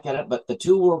look back at it, but the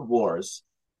two world wars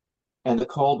and the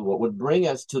Cold War would bring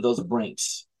us to those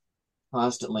brinks,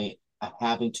 constantly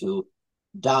having to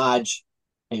dodge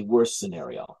a worse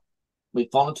scenario. We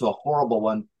fall into a horrible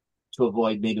one to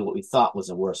avoid maybe what we thought was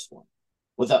a worse one,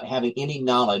 without having any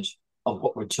knowledge of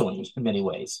what we're doing in many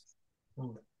ways.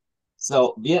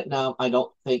 So Vietnam, I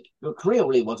don't think, Korea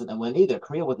really wasn't a win either.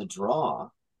 Korea was a draw.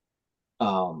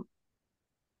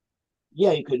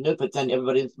 You could nuke, but then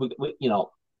everybody,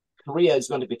 Korea is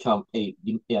going to become a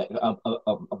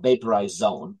vaporized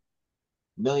zone.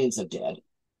 Millions of dead.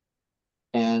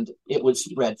 and it would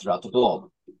spread throughout the globe.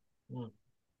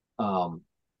 Mm.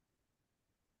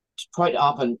 Quite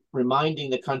often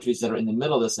reminding the countries that are in the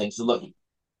middle of this thing, so look,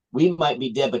 we might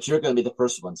be dead, but you're going to be the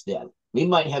first ones dead. We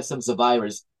might have some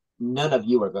survivors. None of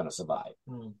you are going to survive.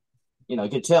 Mm. You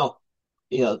could tell,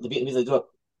 the Vietnamese, look,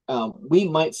 we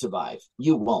might survive.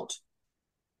 You won't.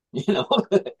 You're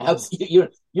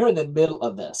in the middle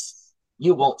of this.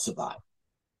 You won't survive.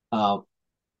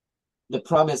 The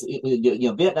problem is,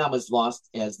 Vietnam was lost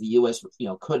as the U.S.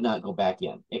 could not go back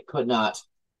in. It could not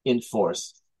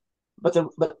enforce. But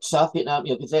South Vietnam,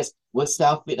 was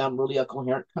South Vietnam really a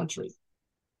coherent country?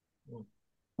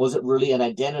 Was it really an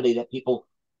identity that people,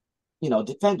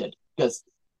 defended? Because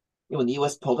when the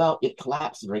U.S. pulled out, it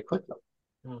collapsed very quickly.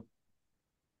 Mm.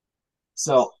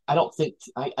 So I don't think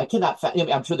I cannot.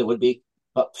 I'm sure there would be,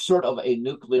 but short of a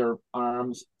nuclear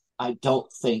arms, I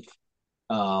don't think,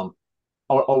 or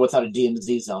without a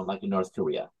DMZ zone like in North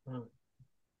Korea. Mm.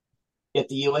 If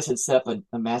the U.S. had set up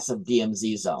a massive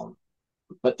DMZ zone,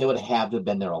 but they would have to have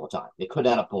been there all the time. They could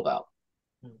not have pulled out.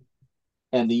 Mm.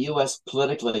 And the U.S.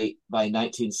 politically by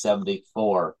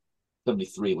 1974,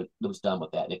 73 was done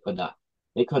with that. They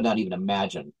could not even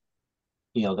imagine.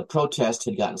 The protest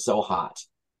had gotten so hot,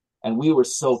 and we were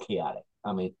so chaotic.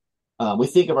 I mean, we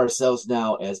think of ourselves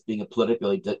now as being a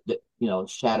politically,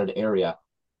 shattered area.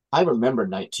 I remember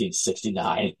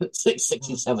 1969,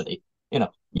 1970.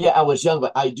 Yeah, I was young,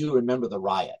 but I do remember the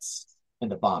riots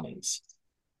and the bombings.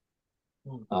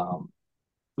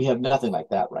 We have nothing like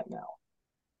that right now.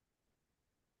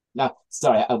 Now,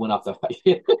 sorry, I went off the.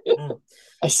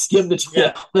 I skimmed the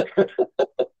trail. Yeah.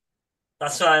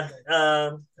 That's fine.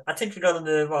 I think we're gonna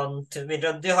move on to. We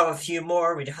do have a few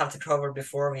more we have to cover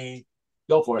before we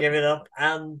go for give it up.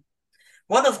 And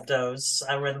one of those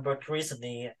I read a book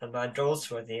recently about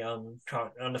Goldsworthy on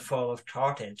the fall of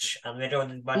Carthage, and we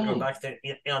don't might go back to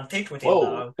antiquity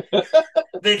now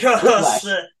because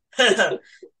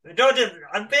we don't do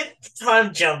a bit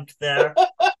time jump there.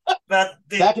 But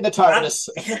back in the TARDIS.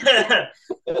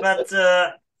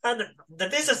 And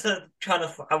this is the kind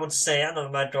of, I would say, I don't know,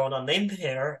 I might go on a limb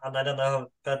here, and I don't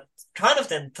know, but kind of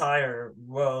the entire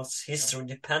world's history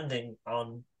depending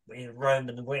on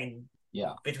Roman win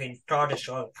between Carthage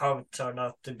or how it turned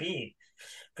out to be.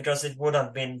 Because it would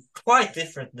have been quite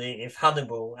differently if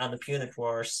Hannibal and the Punic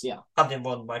Wars had been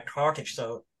won by Carthage.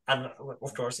 So, and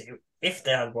of course, if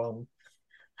they had won,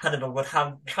 Hannibal would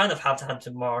have had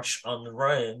to march on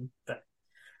Rome.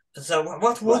 So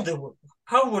what would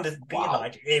how would it be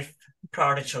like if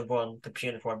Carthage had won the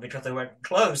Punic War? Because they were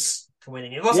close to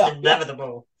winning. It wasn't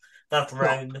inevitable that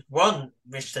Rome won,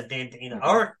 which they did in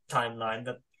our timeline,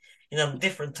 but in a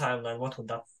different timeline, what would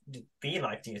that be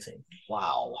like, do you think?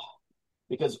 Wow.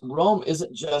 Because Rome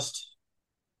isn't just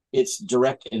its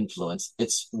direct influence,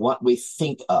 it's what we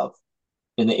think of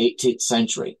in the 18th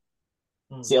century.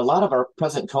 See, a lot of our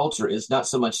present culture is not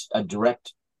so much a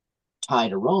direct tie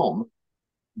to Rome,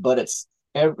 but it's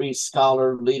every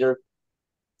scholar, leader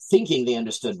thinking they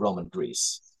understood Roman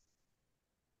Greece.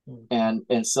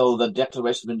 And so the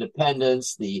Declaration of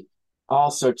Independence,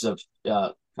 all sorts of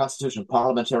constitutional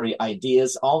parliamentary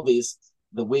ideas, all these,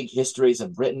 the Whig histories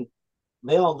of Britain,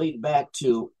 they all lead back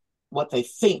to what they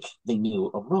think they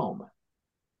knew of Rome.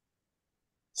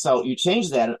 So you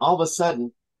change that, and all of a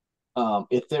sudden,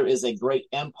 if there is a great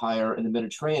empire in the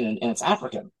Mediterranean, and it's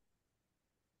African.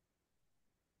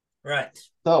 Right.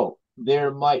 So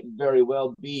there might very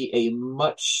well be a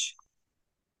much...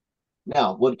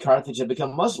 Now, would Carthage have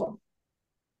become Muslim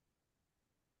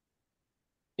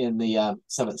in the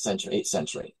 7th century, 8th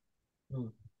century?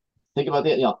 Think about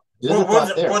that.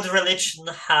 Would religion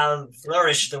have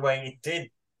flourished the way it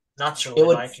did naturally?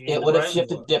 It would have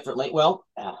shifted differently. Well,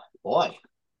 boy,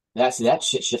 that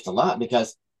shit shift a lot,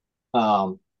 because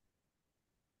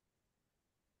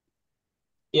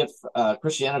if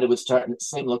Christianity would start in the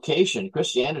same location,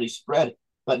 Christianity spread,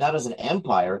 but not as an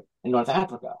empire in North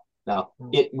Africa. Now,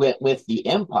 it went with the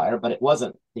empire, but it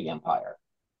wasn't the empire.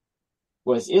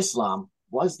 Whereas Islam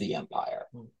was the empire.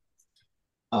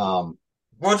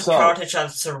 Would Carthage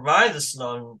have survived as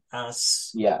long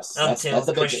as until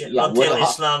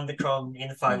Islam became in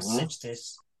the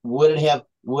 560s?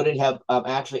 Would it have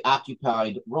actually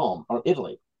occupied Rome or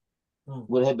Italy?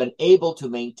 Would it have been able to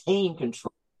maintain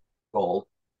control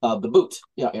of the Boot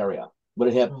area? Would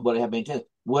it have maintained?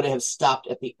 Would it have stopped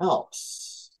at the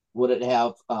Alps? Would it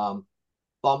have what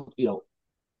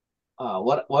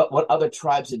other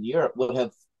tribes in Europe would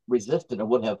have resisted, or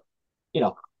would have,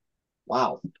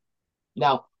 wow.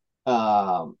 Now,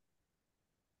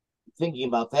 thinking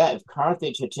about that, if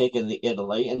Carthage had taken the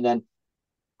Italy, and then,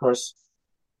 of course,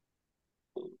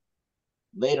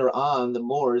 later on, the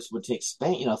Moors would take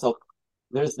Spain. So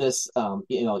there's this.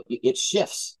 It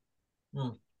shifts.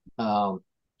 Mm.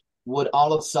 Would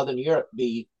all of Southern Europe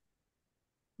be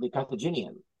the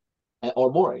Carthaginian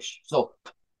or Moorish? So,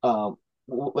 basically,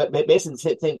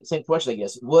 the same question, I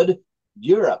guess. Would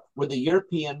the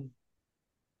European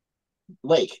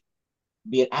lake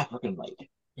be an African lake?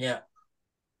 Yeah.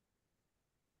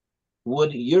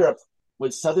 Would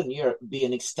Southern Europe be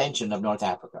an extension of North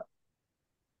Africa,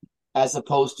 as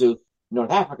opposed to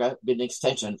North Africa being an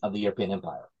extension of the European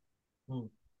Empire? Mm.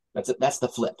 That's the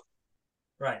flip.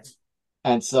 Right.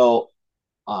 And so,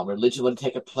 religion would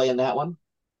take a play in that one.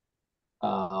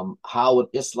 How would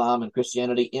Islam and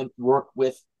Christianity work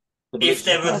with the if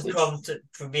they of would Carthage? come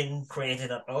to been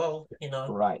created at all,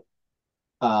 Right.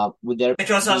 Would there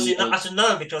Because be as you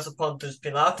know, because of Pontius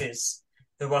Pilatus,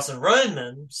 who was a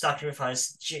Roman,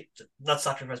 not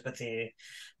sacrificed, but he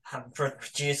put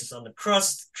Jesus on the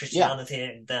cross.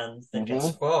 Christianity then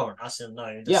gets born, as you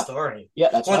know the story. Yeah,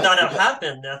 that's Would right. that have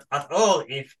happened at all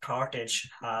if Carthage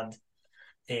had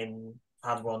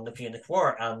won the Punic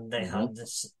War and they had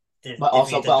this? But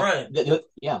also,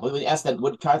 we would ask that: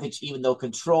 would Carthage even though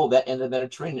control that end of the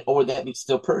Mediterranean, or would that be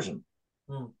still Persian,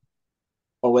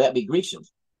 or would that be Grecian?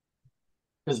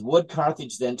 Because would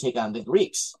Carthage then take on the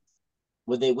Greeks?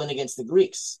 Would they win against the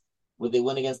Greeks? Would they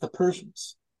win against the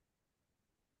Persians?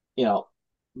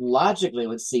 Logically, it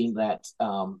would seem that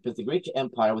because the Greek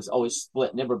Empire was always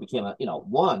split, never became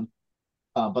one,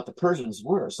 but the Persians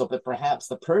were. So that perhaps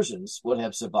the Persians would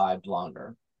have survived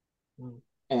longer,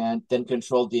 and then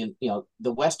controlled the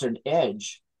western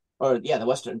edge,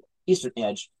 the eastern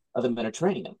edge of the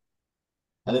Mediterranean.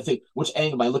 And I think, which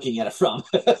angle am I looking at it from?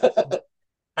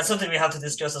 And something we have to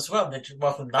discuss as well, that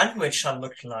what the language had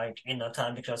looked like in that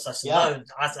time, because as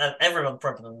everyone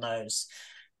probably knows,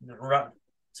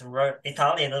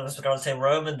 Italian, I was going to say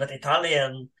Roman, but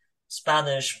Italian,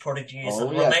 Spanish, Portuguese,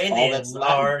 and Romanian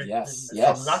are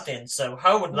from Latin. So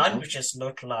how would languages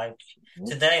look like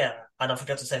today? And I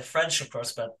forgot to say French, of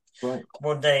course, but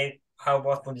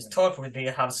what would this talk? Would they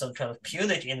have some kind of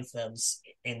Punic influence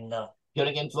in that?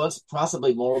 Punic influence,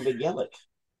 possibly more of the Gaelic.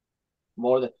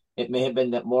 It may have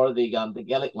been that more of the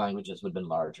Gaelic languages would have been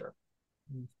larger,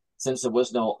 since there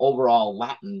was no overall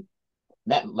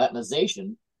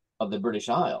Latinization of the British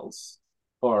Isles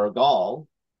or Gaul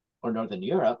or Northern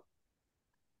Europe.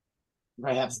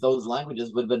 Perhaps those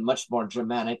languages would have been much more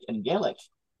Germanic and Gaelic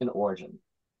in origin.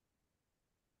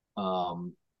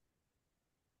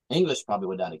 English probably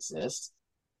would not exist.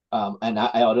 And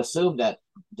I would assume that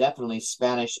definitely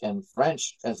Spanish and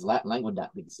French as Latin language would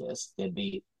not exist.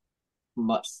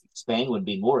 Spain would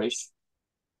be Moorish,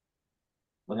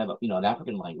 would have an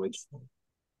African language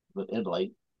with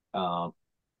Italy. So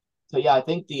I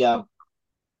think the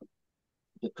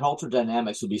cultural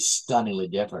dynamics would be stunningly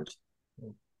different.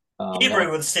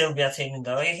 Hebrew would still be a thing,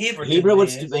 though. Hebrew would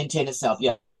still maintain itself.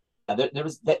 Yeah,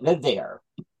 they're there.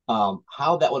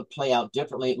 How that would play out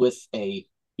differently with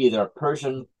either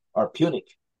Persian or Punic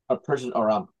or Persian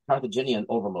or Carthaginian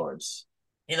overlords.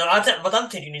 But I'm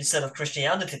thinking instead of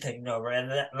Christianity taking over,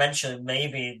 and eventually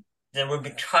maybe there would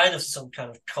be some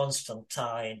kind of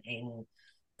Constantine in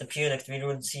the Punic. We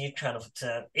would see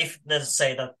if let's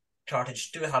say that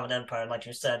Carthage do have an empire, like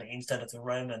you said, instead of the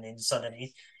Roman in southern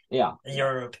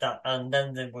Europe, and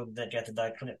then they would get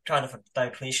a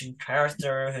Diocletian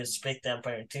character who split the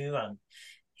empire in two, and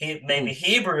maybe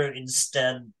Hebrew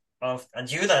instead of and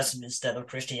Judaism instead of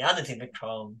Christianity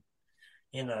become,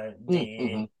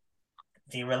 the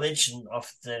religion of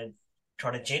the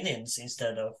Carthaginians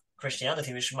instead of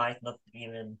Christianity, which might not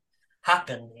even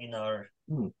happen in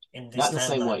this not the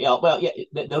same way.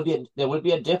 There would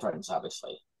be a difference,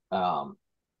 obviously. Because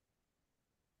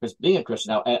being a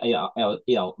Christian now,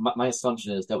 my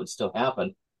assumption is that would still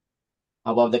happen.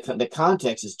 However, the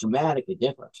context is dramatically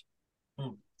different.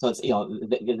 So it's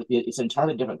an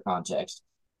entirely different context.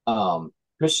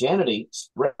 Christianity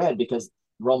spread because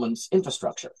Romans'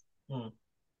 infrastructure.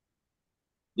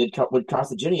 Would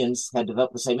Carthaginians had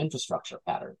developed the same infrastructure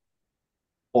pattern,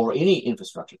 or any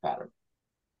infrastructure pattern?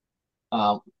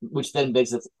 Which then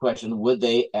begs the question: would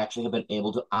they actually have been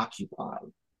able to occupy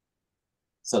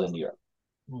Southern Europe,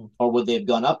 or would they have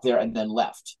gone up there and then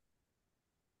left?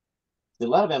 A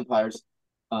lot of empires,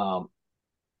 don't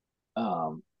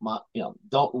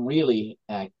really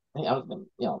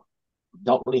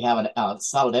don't really have a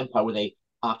solid empire where they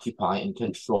occupy and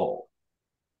control.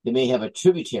 They may have a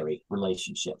tributary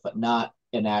relationship, but not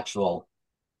an actual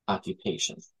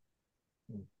occupation.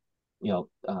 More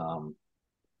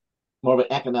of an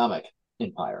economic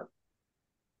empire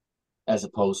as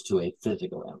opposed to a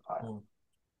physical empire.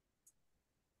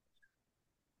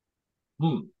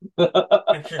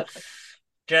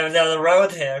 Driving down the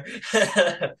road here.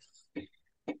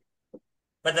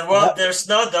 But there's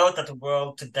no doubt that the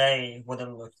world today would have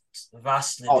looked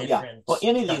vastly different. Well,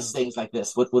 any of these things like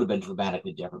this would have been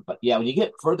dramatically different. But yeah, when you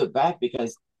get further back,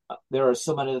 because there are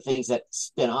so many other things that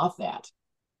spin off that.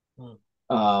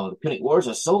 The Punic Wars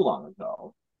are so long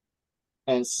ago,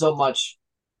 and so much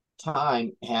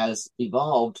time has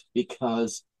evolved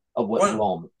because of what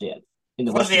Rome did in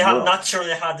the Western world. We have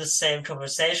naturally had the same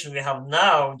conversation we have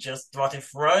now. Just what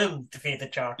if Rome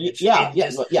defeated Carthage?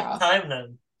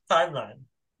 Timeline.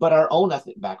 But our own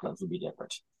ethnic backgrounds would be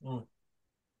different.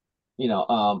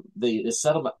 The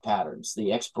settlement patterns,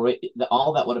 the exploration,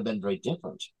 all that would have been very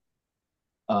different.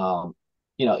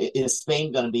 Is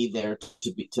Spain going to be there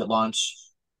to launch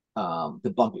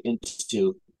the bump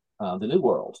into the New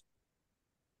World,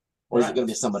 or is it going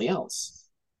to be somebody else?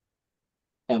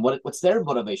 And what's their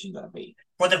motivation going to be?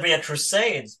 Would there be a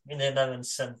crusade in the 11th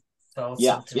century?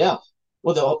 Yeah.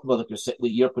 Well,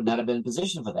 Europe would not have been in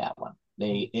position for that one.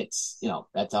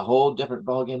 That's a whole different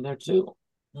ballgame there too.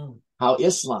 How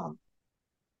Islam,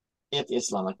 if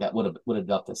Islam like that would have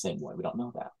dealt the same way, we don't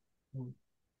know that.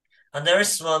 And there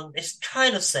is one. It's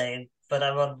kind of same, but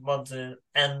I want to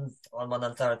end on one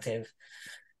alternative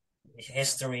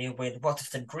history with what if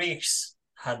the Greeks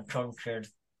had conquered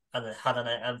and had an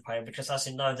empire? Because as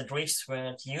you know, the Greeks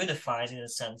weren't unified in the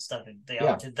sense that they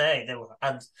are today. They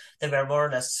were more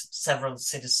or less several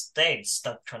city-states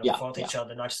that kind of fought each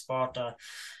other, like Sparta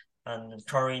and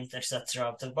Corinth,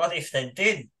 etc. But if they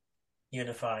did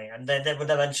unify, and they would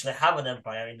eventually have an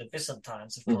empire in the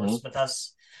Byzantines, of course, but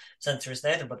that's centuries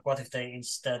later. But what if they,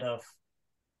 instead of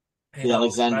the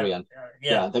Alexandrian,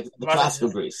 the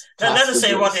classical Greece. Let us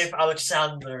say, what if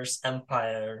Alexander's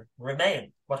empire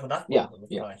remained? What would that look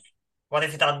like? What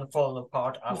if it hadn't fallen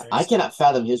apart after? I cannot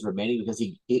fathom his remaining because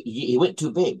he went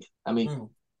too big. I mean,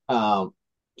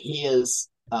 he is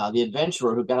the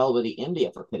adventurer who got all the way to India,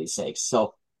 for pity's sake.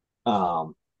 So,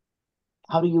 how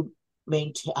do you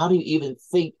even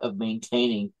think of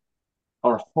maintaining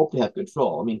or hope to have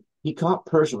control? I mean, he caught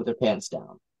Persia with their pants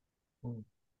down.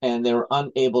 And they were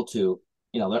unable to,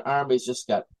 their armies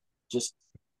just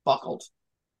buckled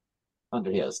under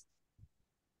his.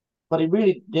 But he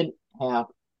really didn't have.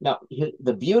 Now,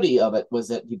 the beauty of it was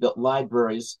that he built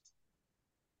libraries.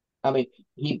 I mean,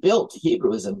 he built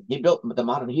Hebrewism. He built the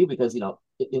modern Hebrew because,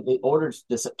 they ordered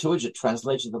the Septuagint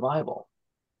translation of the Bible.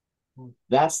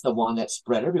 That's the one that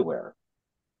spread everywhere.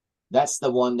 That's the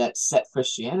one that set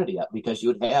Christianity up, because you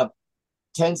would have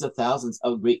tens of thousands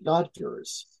of Greek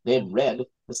God-fearers. They had read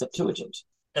the Septuagint.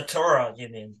 The Torah, you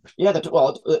mean? Yeah, that's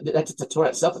the Torah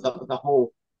itself.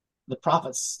 The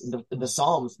prophets, the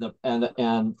Psalms, and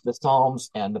the Psalms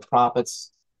and the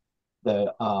prophets,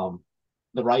 the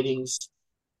writings,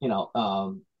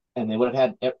 and they would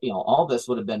have had, all this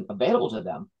would have been available to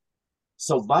them.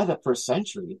 So by the first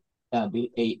century, after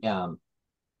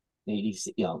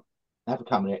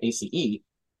Common Era, ACE,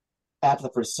 after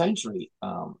the first century,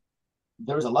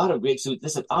 there was a lot of Greeks who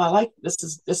said, "Oh, I like this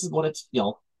is what it's,"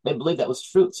 they believed that was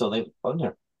true, so they put in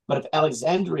there. But if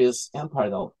Alexandria's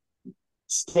empire, though,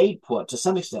 stayed put to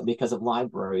some extent because of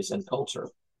libraries and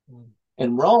culture,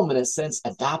 and Rome, in a sense,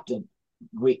 adopted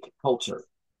Greek culture.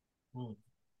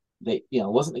 They,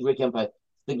 wasn't the Greek empire.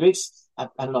 The Greeks, I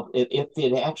don't know if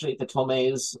the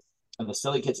Ptolemies and the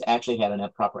Seleucids actually had a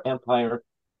proper empire,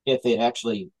 if they'd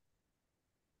actually,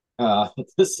 if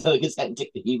the Seleucids hadn't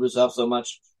ticked the Hebrews off so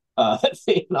much. If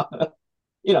they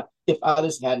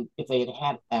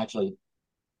had actually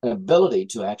an ability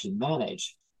to actually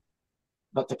manage,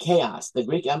 but the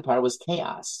Greek Empire was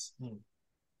chaos.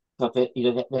 So if they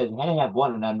had to have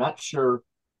one, and I'm not sure.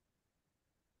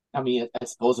 I mean, I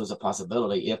suppose it was a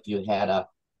possibility if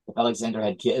Alexander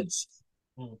had kids.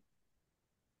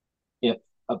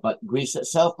 But Greece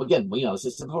itself, again,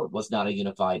 was not a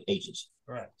unified agent.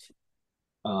 Correct.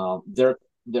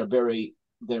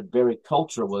 Their very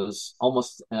culture was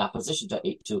almost in opposition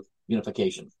to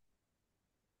unification.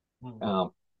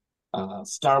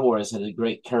 Star Wars had a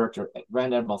great character,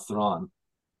 Grand Admiral Thrawn,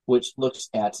 which looks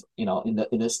at, in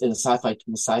the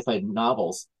sci-fi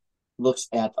novels, looks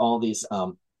at all these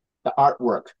the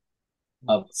artwork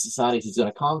of societies he's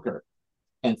going to conquer,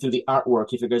 and through the artwork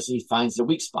he finds the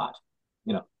weak spot.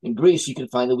 In Greece you can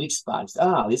find the weak spots.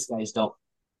 These guys don't.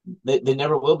 They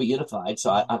never will be unified,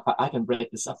 so I can break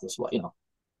this up this way.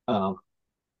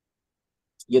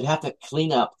 You'd have to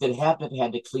clean up. They'd have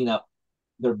to clean up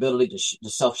their ability to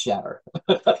self-shatter.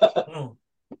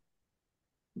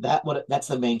 That's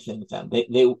the main thing with them.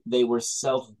 They were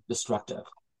self-destructive.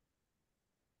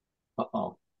 I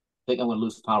think I'm going to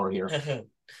lose power here.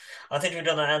 I think we're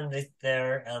gonna end it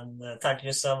there. And thank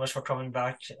you so much for coming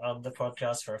back on the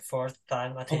podcast for a fourth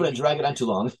time. I I'm think going to drag it on too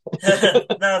long.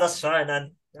 no, that's fine.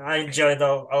 And I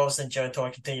always enjoy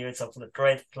talking to you. It's a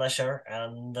great pleasure.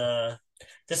 And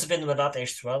this has been With That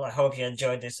Aged Well. I hope you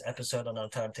enjoyed this episode on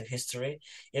alternative history.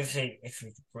 If it's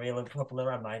really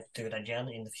popular, I might do it again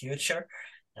in the future.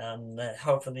 And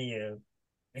hopefully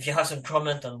if you have some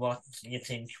comment on what you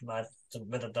think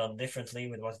would have done differently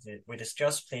with what we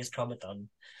discussed, please comment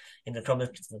in the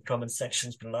comment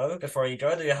sections below. Before you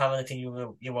go, do you have anything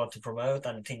you want to promote?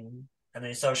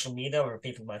 Any social media where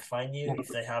people might find you if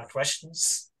they have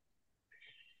questions?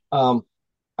 I'm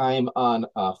on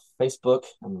Facebook.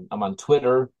 I'm on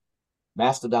Twitter,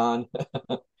 Mastodon,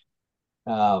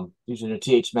 using a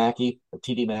TH Mackey or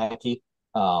TD Mackey.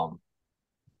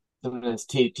 Sometimes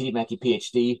TD Mackey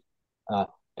PhD.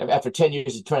 After 10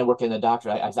 years of trying to work in the doctor,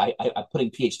 I'm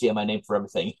putting PhD on my name for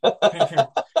everything.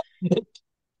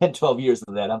 10, 12 years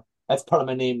of that. That's part of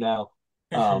my name now.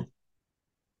 I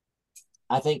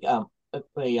think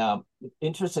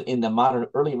interested in the modern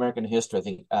early American history. I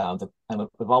think I'm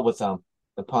involved with the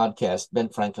podcast Ben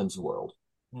Franklin's World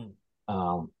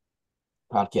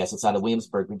podcast. It's out of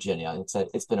Williamsburg, Virginia.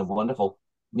 It's been a wonderful,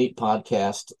 neat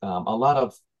podcast. A lot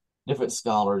of different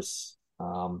scholars,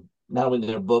 not only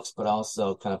their books but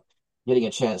also kind of getting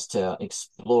a chance to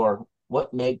explore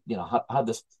what made how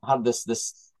this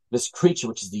creature,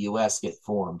 which is the U.S., get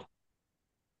formed.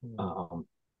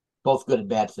 Both good and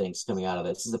bad things coming out of it.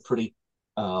 This is a pretty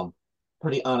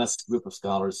honest group of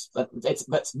scholars, but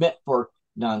it's meant for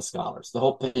non-scholars. The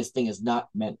whole thing is not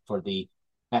meant for the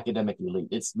academic elite.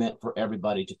 It's meant for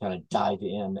everybody to kind of dive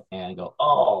in and go,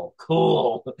 oh,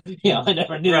 cool. I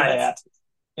never knew that.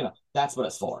 That's what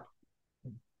it's for.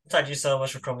 Thank you so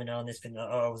much for coming on. It's been,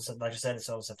 like I said, it's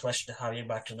always a pleasure to have you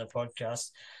back on the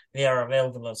podcast. We are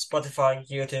available on Spotify,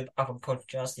 YouTube, Apple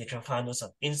Podcasts. You can find us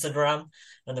on Instagram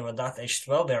under Well That Aged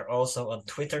Well. We are also on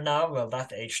Twitter now, Well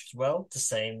That Aged Well, the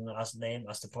same name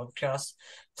as the podcast.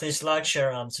 Please like,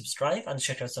 share, and subscribe, and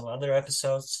check out some other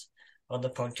episodes on the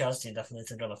podcast. You're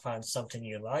definitely going to find something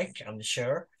you like, I'm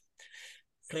sure.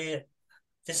 My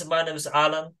name is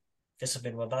Alan. This has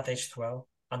been Well That Aged Well,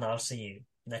 and I'll see you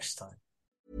next time.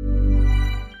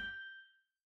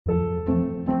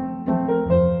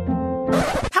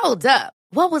 Hold up.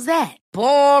 What was that?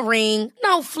 Boring.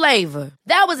 No flavor.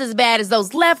 That was as bad as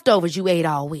those leftovers you ate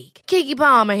all week. Keke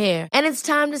Palmer here, and it's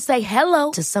time to say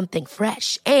hello to something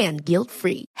fresh and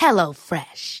guilt-free. Hello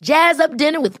Fresh. Jazz up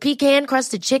dinner with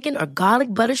pecan-crusted chicken or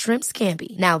garlic butter shrimp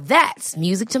scampi. Now that's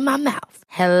music to my mouth.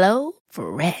 Hello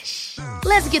Fresh.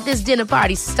 Let's get this dinner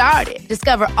party started.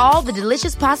 Discover all the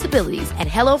delicious possibilities at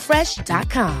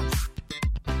HelloFresh.com.